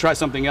 Once you try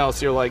something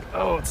else, you're like,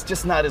 oh, it's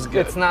just not as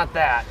good. It's not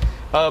that.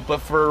 But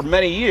for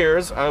many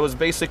years, I was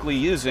basically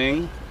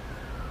using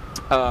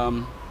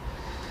a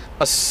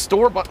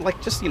store-bought,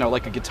 like just, you know,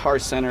 like a Guitar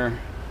Center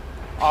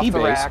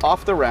P-bass,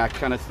 off the rack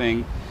kind of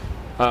thing.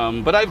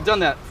 But I've done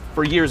that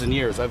for years and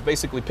years. I've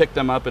basically picked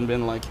them up and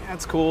been like, yeah,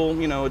 it's cool,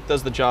 you know, it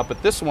does the job.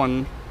 But this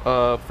one,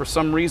 for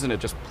some reason, it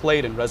just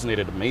played and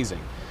resonated amazing.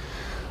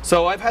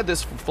 So I've had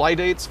this for fly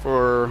dates,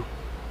 for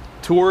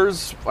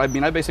tours. I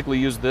mean, I basically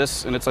use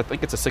this, and I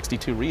think it's a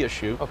 62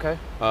 reissue. Okay.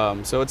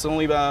 So it's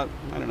only about,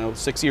 I don't know,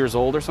 6 years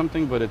old or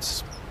something, but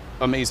it's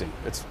amazing.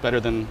 It's better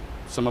than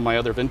some of my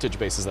other vintage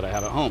basses that I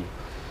have at home.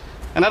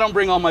 And I don't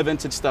bring all my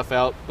vintage stuff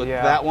out, but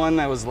that one,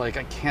 I was like,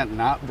 I can't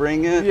not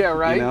bring it. Yeah,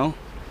 right. You know?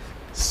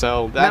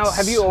 So that's... Now,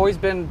 have you always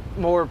been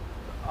more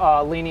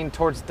leaning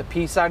towards the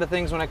P side of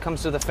things when it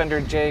comes to the Fender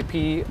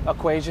JP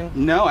equation?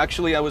 No,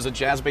 actually, I was a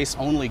jazz bass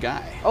only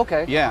guy.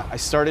 Okay. Yeah, I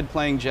started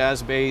playing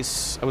jazz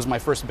bass. It was my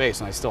first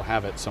bass, and I still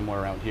have it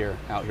somewhere out here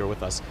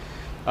with us.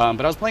 But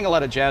I was playing a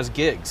lot of jazz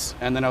gigs,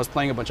 and then I was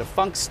playing a bunch of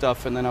funk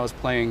stuff, and then I was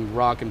playing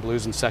rock and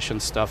blues and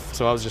session stuff.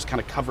 So I was just kind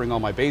of covering all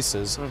my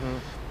bases.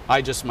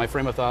 My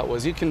frame of thought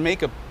was, you can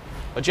make a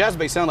jazz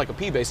bass sound like a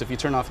P bass if you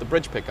turn off the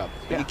bridge pickup.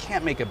 But you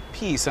can't make a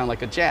P sound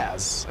like a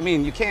jazz. I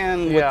mean, you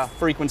can with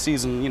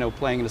frequencies and, you know,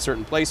 playing in a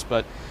certain place,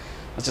 but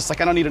it's just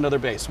like, I don't need another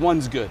bass.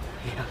 One's good.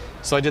 Yeah.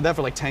 So I did that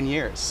for like 10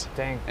 years.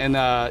 Dang. And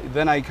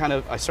then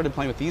I started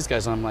playing with these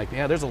guys, and I'm like,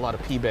 yeah, there's a lot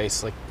of P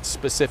bass, like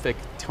specific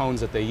tones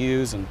that they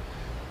use. And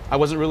I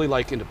wasn't really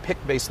like into pick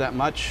bass that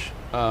much,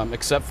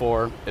 except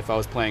for if I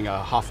was playing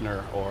a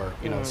Hofner or,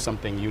 you know,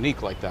 something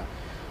unique like that.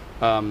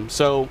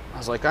 So I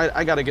was like,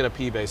 I got to get a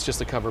P bass just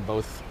to cover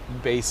both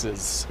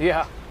basses.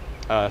 Yeah.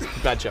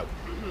 Bad joke.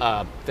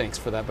 Thanks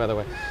for that, by the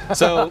way.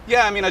 So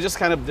yeah, I mean, I just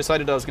kind of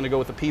decided I was going to go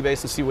with the P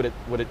bass and see what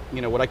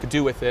I could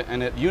do with it,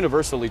 and it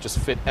universally just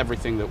fit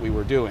everything that we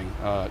were doing.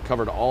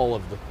 Covered all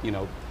of the, you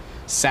know,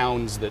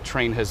 sounds that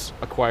Train has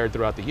acquired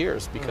throughout the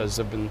years, because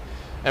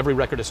every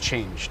record has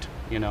changed,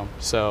 you know.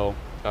 So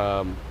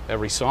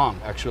every song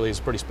actually is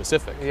pretty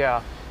specific.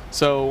 Yeah.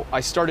 So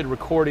I started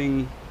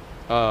recording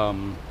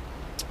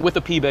with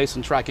the P bass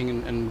and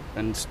tracking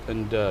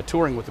and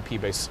touring with the P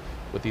bass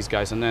with these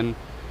guys, and then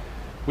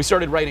we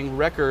started writing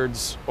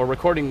records or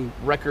recording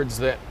records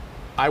that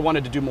I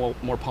wanted to do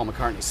more Paul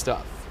McCartney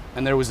stuff.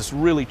 And there was this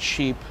really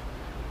cheap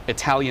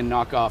Italian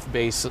knockoff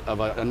bass of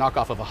a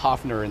knockoff of a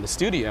Hofner in the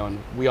studio, and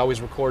we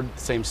always record the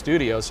same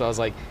studio. So I was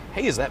like,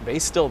 hey, is that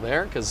bass still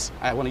there? Because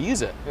I want to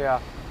use it. Yeah.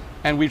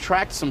 And we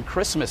tracked some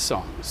Christmas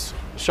songs.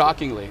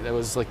 Shockingly, that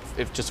was like,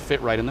 it just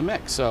fit right in the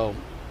mix. So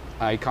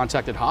I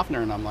contacted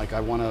Hofner, and I'm like,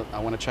 I want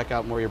to check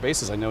out more of your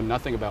basses. I know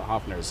nothing about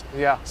Hofners.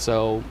 Yeah.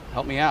 So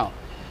help me out.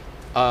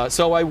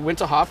 So I went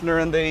to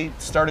Hofner, and they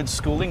started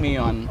schooling me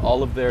on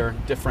all of their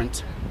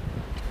different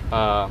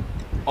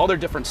all their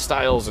different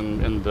styles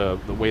and the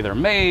way they're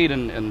made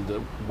and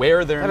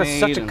where they're made. That is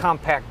such a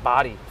compact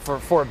body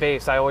for a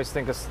bass. I always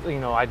think of,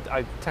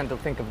 I tend to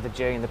think of the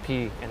J and the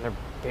P, and they're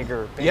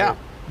bigger.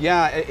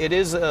 Yeah, it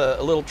is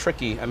a little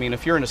tricky. I mean,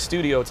 if you're in a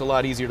studio, it's a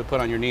lot easier to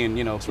put on your knee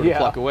and, sort of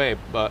pluck away.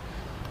 But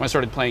when I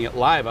started playing it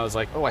live, I was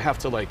like, oh, I have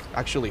to like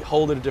actually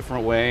hold it a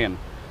different way.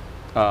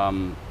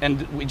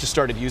 And we just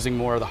started using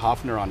more of the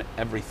Hofner on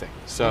everything.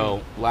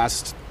 So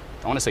last,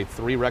 I want to say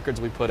 3 records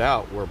we put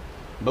out were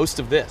most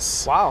of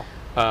this. Wow.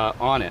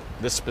 On it,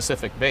 this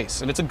specific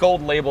bass. And it's a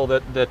gold label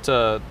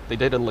that they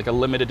did like a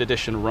limited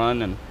edition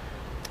run, and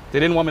they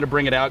didn't want me to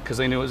bring it out because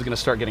they knew it was going to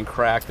start getting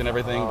cracked and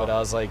everything, but I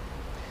was like,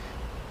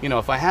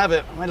 if I have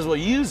it, I might as well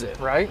use it.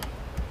 Right.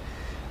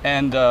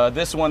 And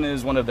this one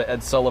is one of the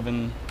Ed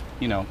Sullivan,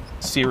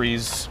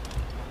 series.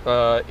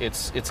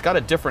 It's got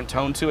a different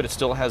tone to it. It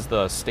still has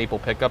the staple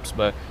pickups,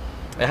 but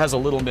it has a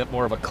little bit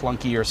more of a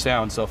clunkier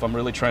sound. So if I'm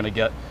really trying to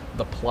get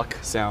the pluck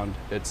sound,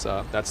 that's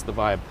the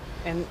vibe.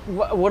 And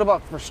what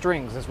about for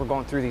strings as we're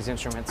going through these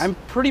instruments? I'm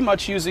pretty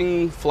much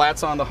using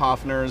flats on the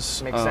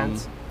Hofners. Makes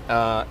sense.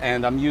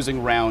 And I'm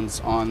using rounds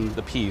on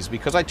the Ps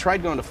because I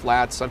tried going to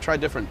flats. I've tried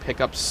different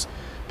pickup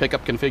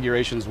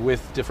configurations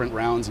with different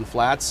rounds and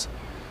flats.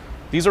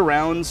 These are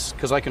rounds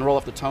because I can roll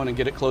off the tone and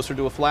get it closer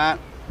to a flat,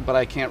 but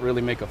I can't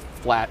really make a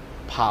flat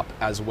pop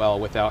as well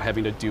without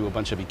having to do a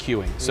bunch of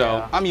EQing.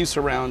 So I'm used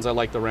to rounds. I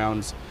like the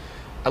rounds.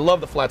 I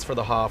love the flats for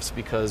the Hofs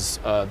because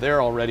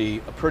they're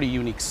already a pretty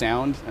unique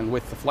sound, and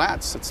with the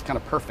flats, it's kind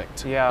of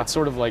perfect. Yeah. It's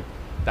sort of like,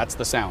 that's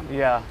the sound.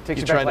 Yeah,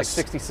 takes you back to like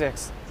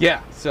 66.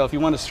 Yeah, so if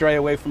you want to stray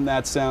away from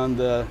that sound,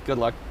 good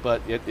luck,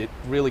 but it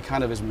really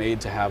kind of is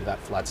made to have that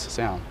flats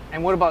sound.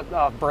 And what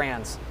about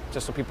brands,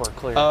 just so people are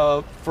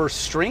clear? For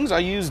strings, I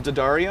use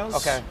D'Addarios.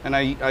 Okay. And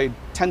I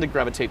tend to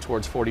gravitate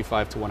towards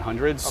 45 to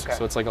 100s, okay.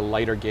 So it's like a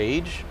lighter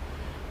gauge.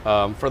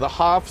 For the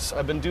Hofs,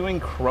 I've been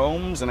doing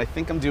chromes, and I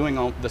think I'm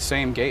doing the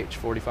same gauge,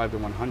 45 to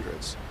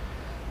 100s.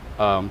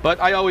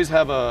 But I always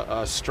have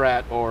a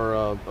Strat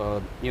or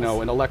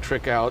an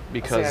electric out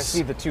because I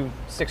see the 2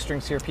 6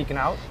 strings here peeking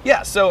out.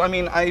 Yeah, so I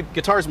mean,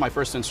 guitar is my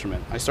first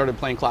instrument. I started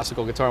playing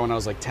classical guitar when I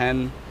was like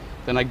 10.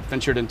 Then I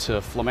ventured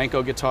into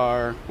flamenco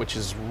guitar, which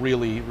is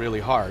really, really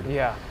hard.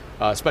 Yeah.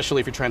 Especially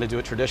if you're trying to do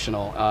it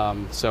traditional.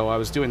 So I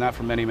was doing that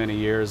for many, many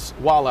years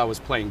while I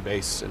was playing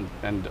bass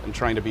and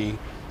trying to be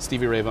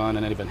Stevie Ray Vaughan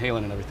and Eddie Van Halen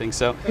and everything.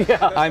 So,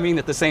 I mean,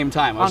 at the same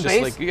time, I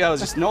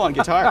was on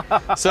guitar.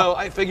 So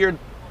I figured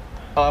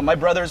my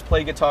brothers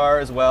play guitar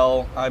as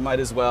well. I might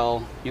as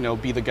well,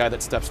 be the guy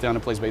that steps down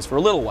and plays bass for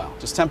a little while,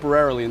 just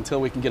temporarily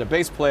until we can get a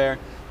bass player.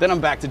 Then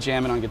I'm back to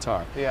jamming on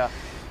guitar. Yeah.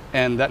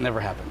 And that never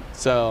happened.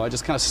 So I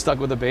just kind of stuck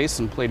with the bass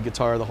and played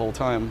guitar the whole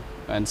time.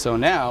 And so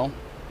now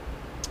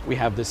we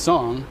have this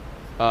song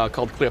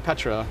called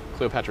Cleopatra.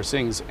 Cleopatra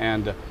Sings,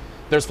 and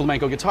there's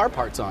flamenco guitar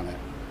parts on it.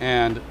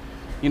 And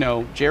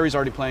Jerry's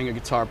already playing a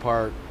guitar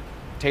part,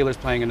 Taylor's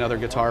playing another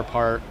guitar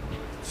part,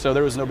 so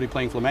there was nobody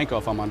playing flamenco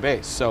if I'm on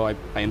bass. So I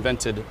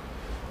invented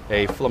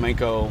a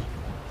flamenco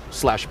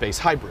 / bass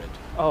hybrid.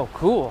 Oh,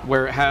 cool.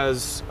 Where it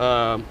has,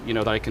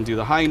 that I can do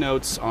the high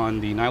notes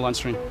on the nylon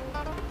string,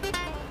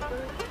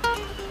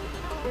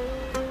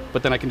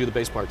 but then I can do the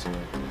bass parts.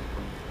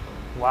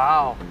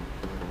 Wow.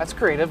 That's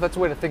creative. That's a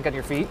way to think on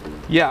your feet.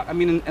 Yeah, I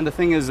mean, and the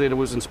thing is that it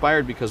was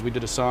inspired because we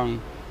did a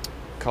song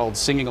called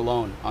Singing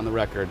Alone on the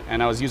record,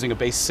 and I was using a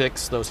bass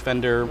 6, those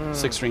Fender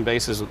 6-string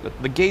basses.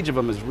 The gauge of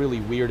them is really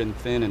weird and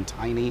thin and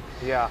tiny.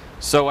 Yeah.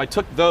 So I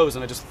took those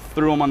and I just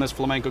threw them on this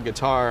flamenco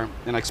guitar,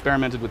 and I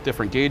experimented with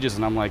different gauges,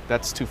 and I'm like,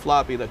 that's too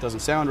floppy, that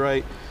doesn't sound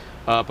right.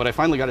 But I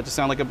finally got it to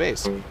sound like a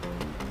bass.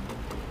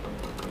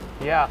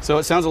 Yeah. So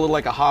it sounds a little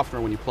like a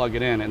Hofner when you plug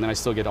it in, and then I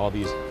still get all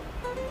these.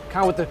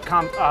 Kind of with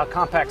the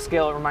compact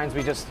scale, it reminds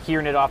me, just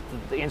hearing it off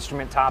the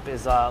instrument top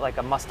is like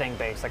a Mustang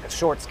bass, like a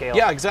short scale.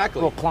 Yeah, exactly.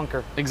 A little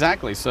clunker.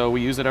 Exactly. So we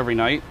use it every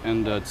night,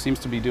 and it seems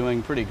to be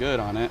doing pretty good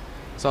on it.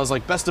 So I was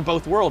like, best of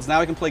both worlds. Now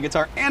I can play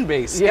guitar and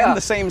bass in the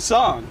same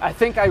song. I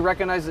think I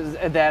recognize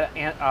that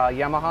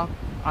Yamaha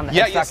on the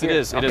headstock. Yes, it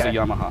is. Okay. It is a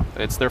Yamaha.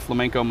 It's their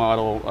flamenco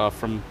model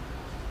from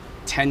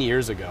 10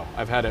 years ago.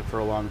 I've had it for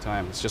a long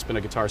time. It's just been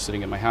a guitar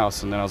sitting in my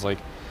house, and then I was like,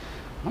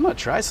 I'm gonna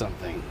try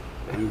something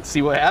and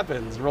see what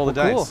happens. Roll the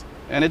dice. Cool.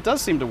 And it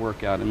does seem to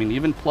work out. I mean,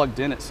 even plugged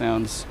in, it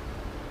sounds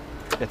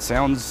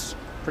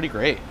pretty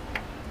great.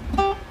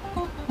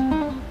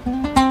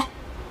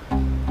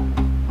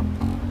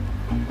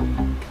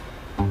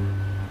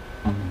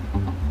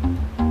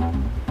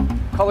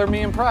 Color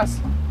me impressed.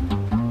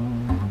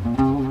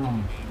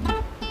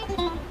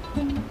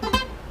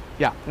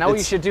 Yeah. Now what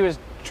you should do is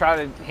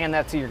try to hand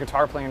that to your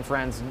guitar playing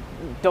friends.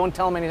 Don't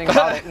tell them anything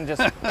about it, and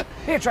just,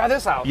 hey, try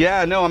this out.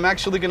 Yeah, no, I'm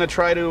actually gonna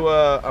try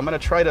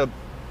to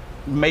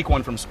make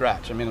one from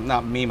scratch. I mean,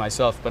 not me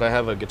myself, but I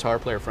have a guitar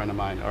player friend of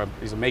mine, or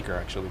he's a maker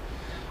actually,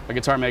 a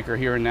guitar maker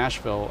here in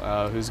Nashville,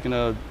 who's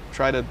gonna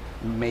try to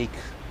make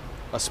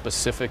a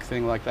specific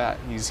thing like that.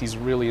 He's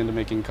really into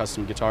making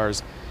custom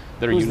guitars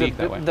that are unique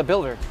that way. The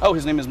builder? Oh,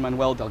 his name is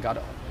Manuel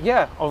Delgado.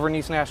 Yeah, over in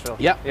East Nashville.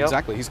 Yeah,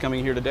 exactly. He's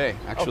coming here today.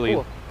 Actually,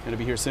 cool. Gonna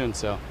be here soon.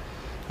 So,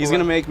 He's going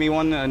to make me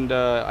one, and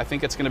I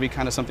think it's going to be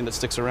kind of something that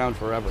sticks around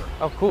forever.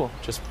 Oh, cool.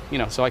 Just, you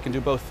know, so I can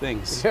do both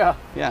things. Yeah.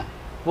 Yeah.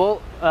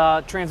 Well,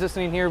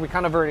 transitioning here, we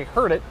kind of already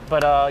heard it,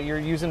 but you're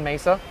using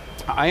Mesa.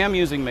 I am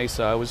using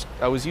Mesa.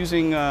 I was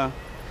using,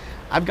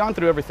 I've gone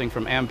through everything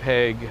from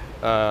Ampeg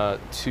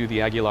to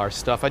the Aguilar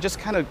stuff. I just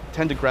kind of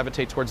tend to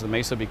gravitate towards the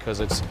Mesa because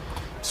it's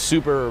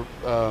super,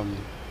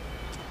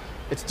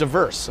 it's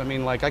diverse. I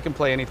mean, like, I can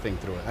play anything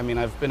through it. I mean,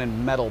 I've been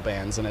in metal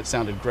bands and it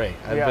sounded great.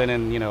 I've been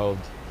in, you know,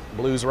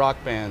 blues rock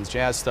bands,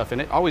 jazz stuff,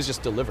 and it always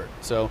just delivered.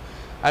 So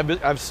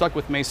I've stuck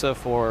with Mesa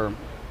for,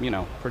 you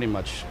know, pretty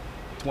much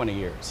 20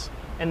 years.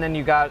 And then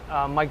you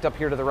got mic'd up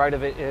here to the right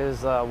of it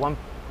is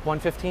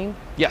 115?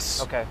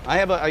 Yes. Okay. I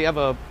have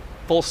a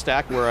full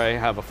stack where I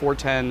have a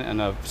 410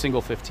 and a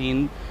single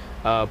 15,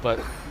 but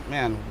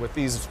man, with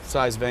these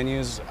size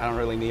venues, I don't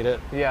really need it.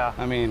 Yeah.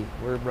 I mean,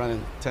 we're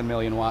running 10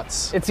 million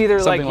watts. It's either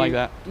something like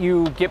that.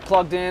 You get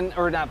plugged in,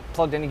 or not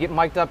plugged in, you get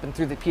mic'd up and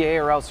through the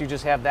PA, or else you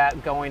just have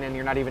that going and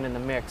you're not even in the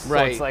mix. Right.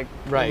 So it's like,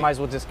 right. you might as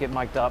well just get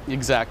mic'd up.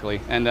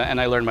 Exactly. And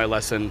I learned my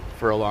lesson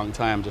for a long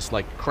time, just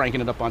like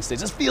cranking it up on stage.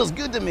 This feels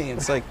good to me.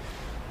 It's like,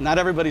 not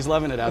everybody's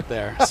loving it out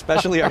there,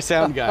 especially our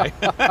sound guy.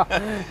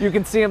 You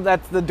can see him,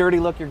 that's the dirty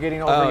look you're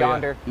getting over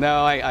yonder. Yeah.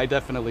 No, I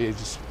definitely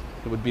just,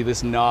 it would be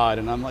this nod,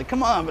 and I'm like,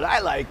 come on, but I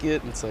like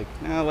it. And it's like,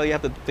 no, well, you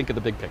have to think of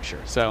the big picture.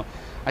 So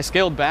I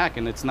scaled back,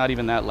 and it's not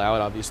even that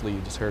loud. Obviously,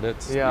 you just heard it.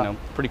 It's, you know,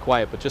 pretty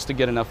quiet, but just to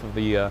get enough of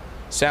the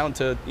sound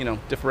to, you know,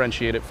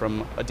 differentiate it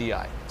from a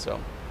DI. So.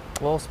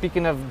 Well,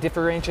 speaking of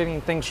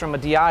differentiating things from a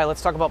DI,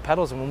 let's talk about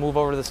pedals, and we'll move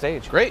over to the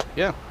stage. Great,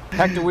 yeah.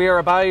 Hector, we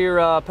are by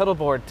your pedal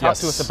board. Talk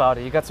to Yes. us about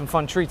it. You got some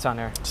fun treats on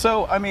there.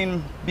 So, I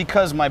mean,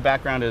 because my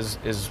background is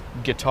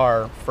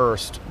guitar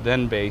first,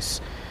 then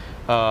bass,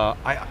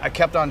 I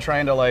kept on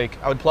trying to,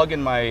 like, I would plug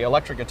in my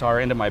electric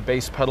guitar into my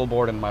bass pedal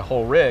board and my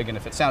whole rig, and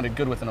if it sounded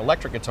good with an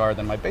electric guitar,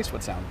 then my bass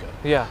would sound good.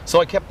 Yeah. So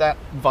I kept that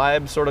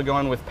vibe sort of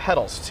going with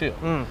pedals, too.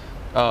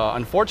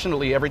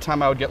 Unfortunately, every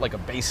time I would get like a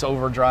bass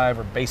overdrive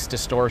or bass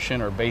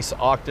distortion or bass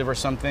octave or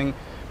something,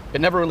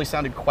 it never really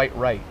sounded quite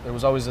right. There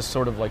was always this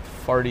sort of like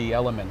farty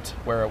element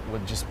where it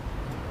would just,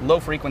 low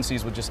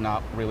frequencies would just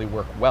not really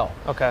work well.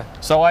 Okay.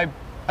 So I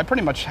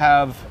pretty much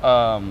have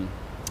a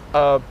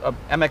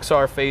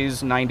MXR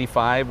Phase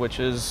 95, which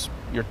is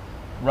your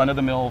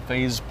run-of-the-mill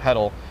phase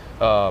pedal,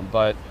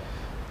 but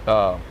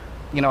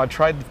you know, I've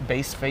tried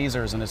bass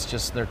phasers, and it's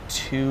just, they're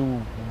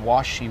too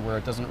washy where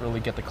it doesn't really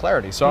get the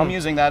clarity. So I'm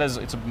using that as,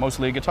 it's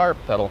mostly a guitar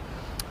pedal.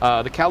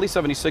 The Cali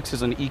 76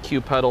 is an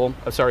EQ pedal,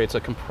 sorry, it's a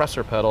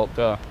compressor pedal,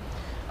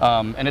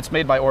 and it's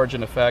made by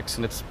Origin Effects,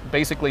 and it's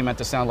basically meant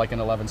to sound like an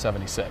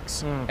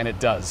 1176, and it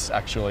does,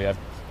 actually. I've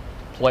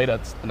played an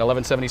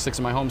 1176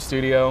 in my home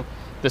studio.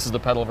 This is the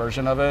pedal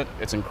version of it.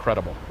 It's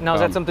incredible. Now,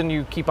 is that something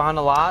you keep on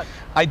a lot?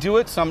 I do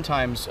it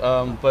sometimes,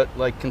 but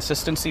like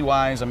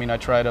consistency-wise, I mean, I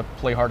try to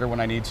play harder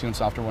when I need to and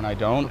softer when I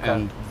don't,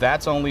 and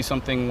that's only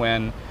something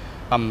when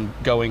I'm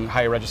going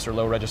high register,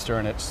 low register,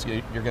 and it's,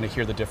 you're going to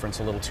hear the difference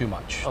a little too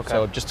much. Okay.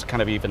 So just to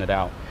kind of even it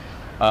out.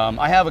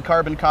 I have a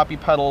carbon copy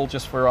pedal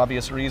just for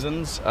obvious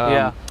reasons.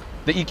 The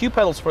EQ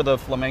pedal's for the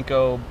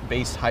flamenco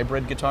bass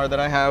hybrid guitar that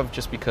I have,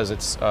 just because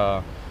it's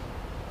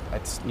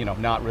you know,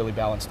 not really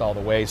balanced all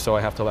the way, so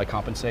I have to like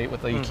compensate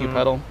with the EQ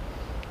pedal.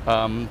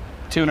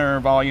 Tuner,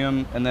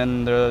 volume, and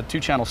then the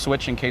 2-channel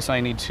switch in case I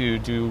need to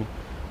do,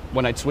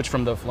 when I switch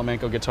from the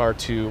flamenco guitar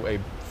to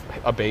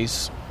a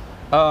bass.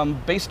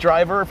 Bass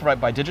driver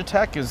by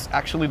Digitech is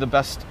actually the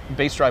best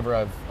bass driver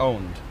I've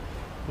owned.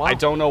 Wow. I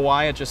don't know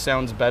why, it just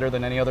sounds better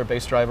than any other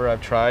bass driver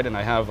I've tried, and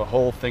I have a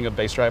whole thing of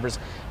bass drivers.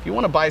 If you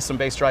want to buy some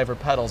bass driver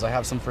pedals, I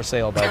have some for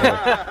sale, by the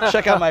way.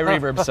 Check out my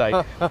Reverb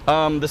site.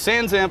 The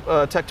Sans Amp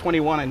Tech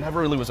 21, I never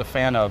really was a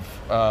fan of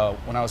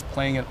when I was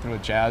playing it through a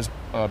jazz,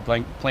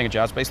 playing a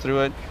jazz bass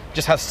through it. It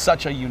just has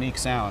such a unique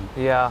sound.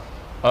 Yeah.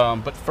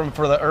 But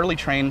for the early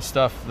train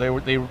stuff, they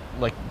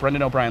like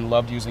Brendan O'Brien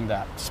loved using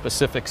that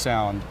specific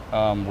sound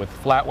with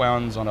flat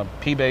wounds on a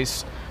P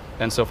bass.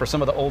 And so for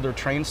some of the older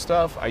train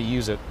stuff, I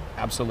use it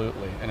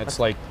absolutely, and it's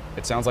like,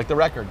 it sounds like the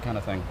record kind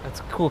of thing.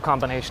 That's a cool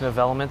combination of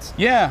elements.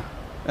 Yeah,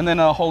 and then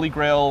a Holy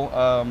Grail,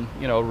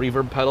 you know,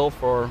 reverb pedal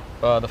for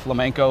the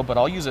flamenco, but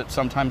I'll use it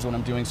sometimes when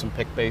I'm doing some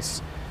pick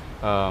bass,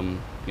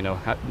 you know,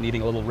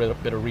 needing a little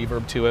bit of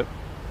reverb to it.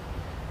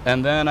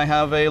 And then I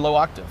have a low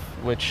octave,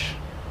 which,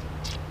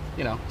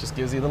 you know, just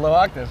gives you the low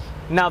octave.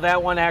 Now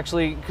that one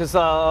actually, because a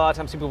lot of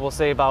times people will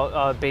say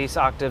about bass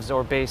octaves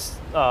or bass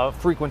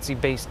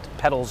frequency-based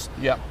pedals,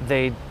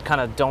 they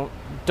kind of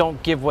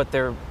don't give what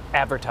they're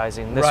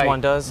advertising. This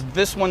one does?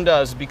 This one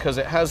does, because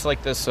it has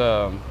like this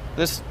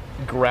this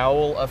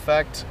growl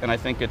effect, and I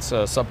think it's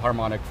a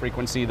subharmonic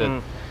frequency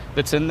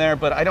that's in there,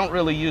 but I don't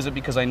really use it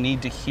because I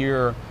need to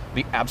hear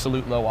the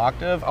absolute low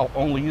octave. I'll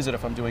only use it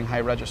if I'm doing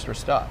high register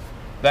stuff.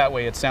 That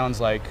way it sounds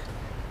like,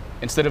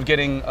 instead of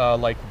getting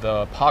like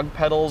the Pog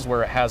pedals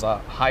where it has a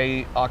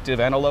high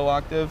octave and a low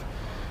octave,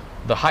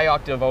 the high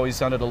octave always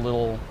sounded a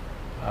little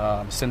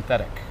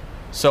synthetic.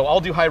 So I'll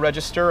do high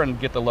register and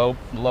get the low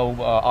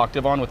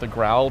octave on with the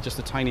growl just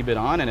a tiny bit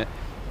on, and it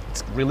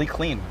it's really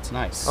clean. It's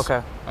nice.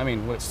 Okay. I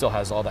mean, it still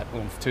has all that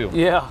oomph too.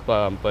 Yeah.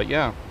 But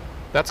yeah,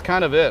 that's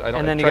kind of it.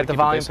 And then you get the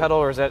volume pedal,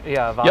 or is that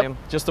volume?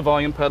 Yep, just the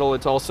volume pedal.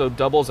 It also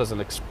doubles as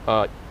an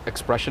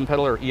expression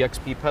pedal or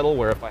EXP pedal,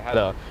 where if I had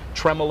a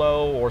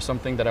tremolo or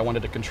something that I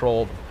wanted to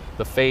control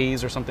the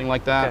phase or something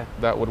like that,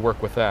 that would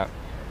work with that.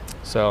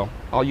 So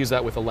I'll use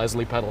that with a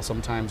Leslie pedal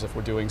sometimes if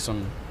we're doing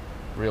some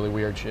really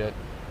weird shit.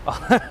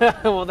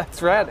 Well,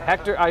 that's rad.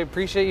 Hector, I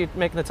appreciate you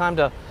making the time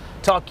to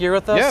talk gear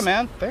with us. Yeah,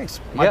 man.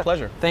 Thanks. My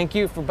pleasure. Thank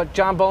you for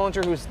John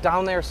Bohlinger, who's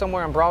down there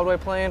somewhere on Broadway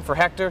playing, for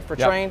Hector, for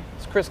Train.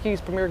 It's Chris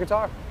Keys, Premier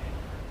Guitar.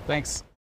 Thanks.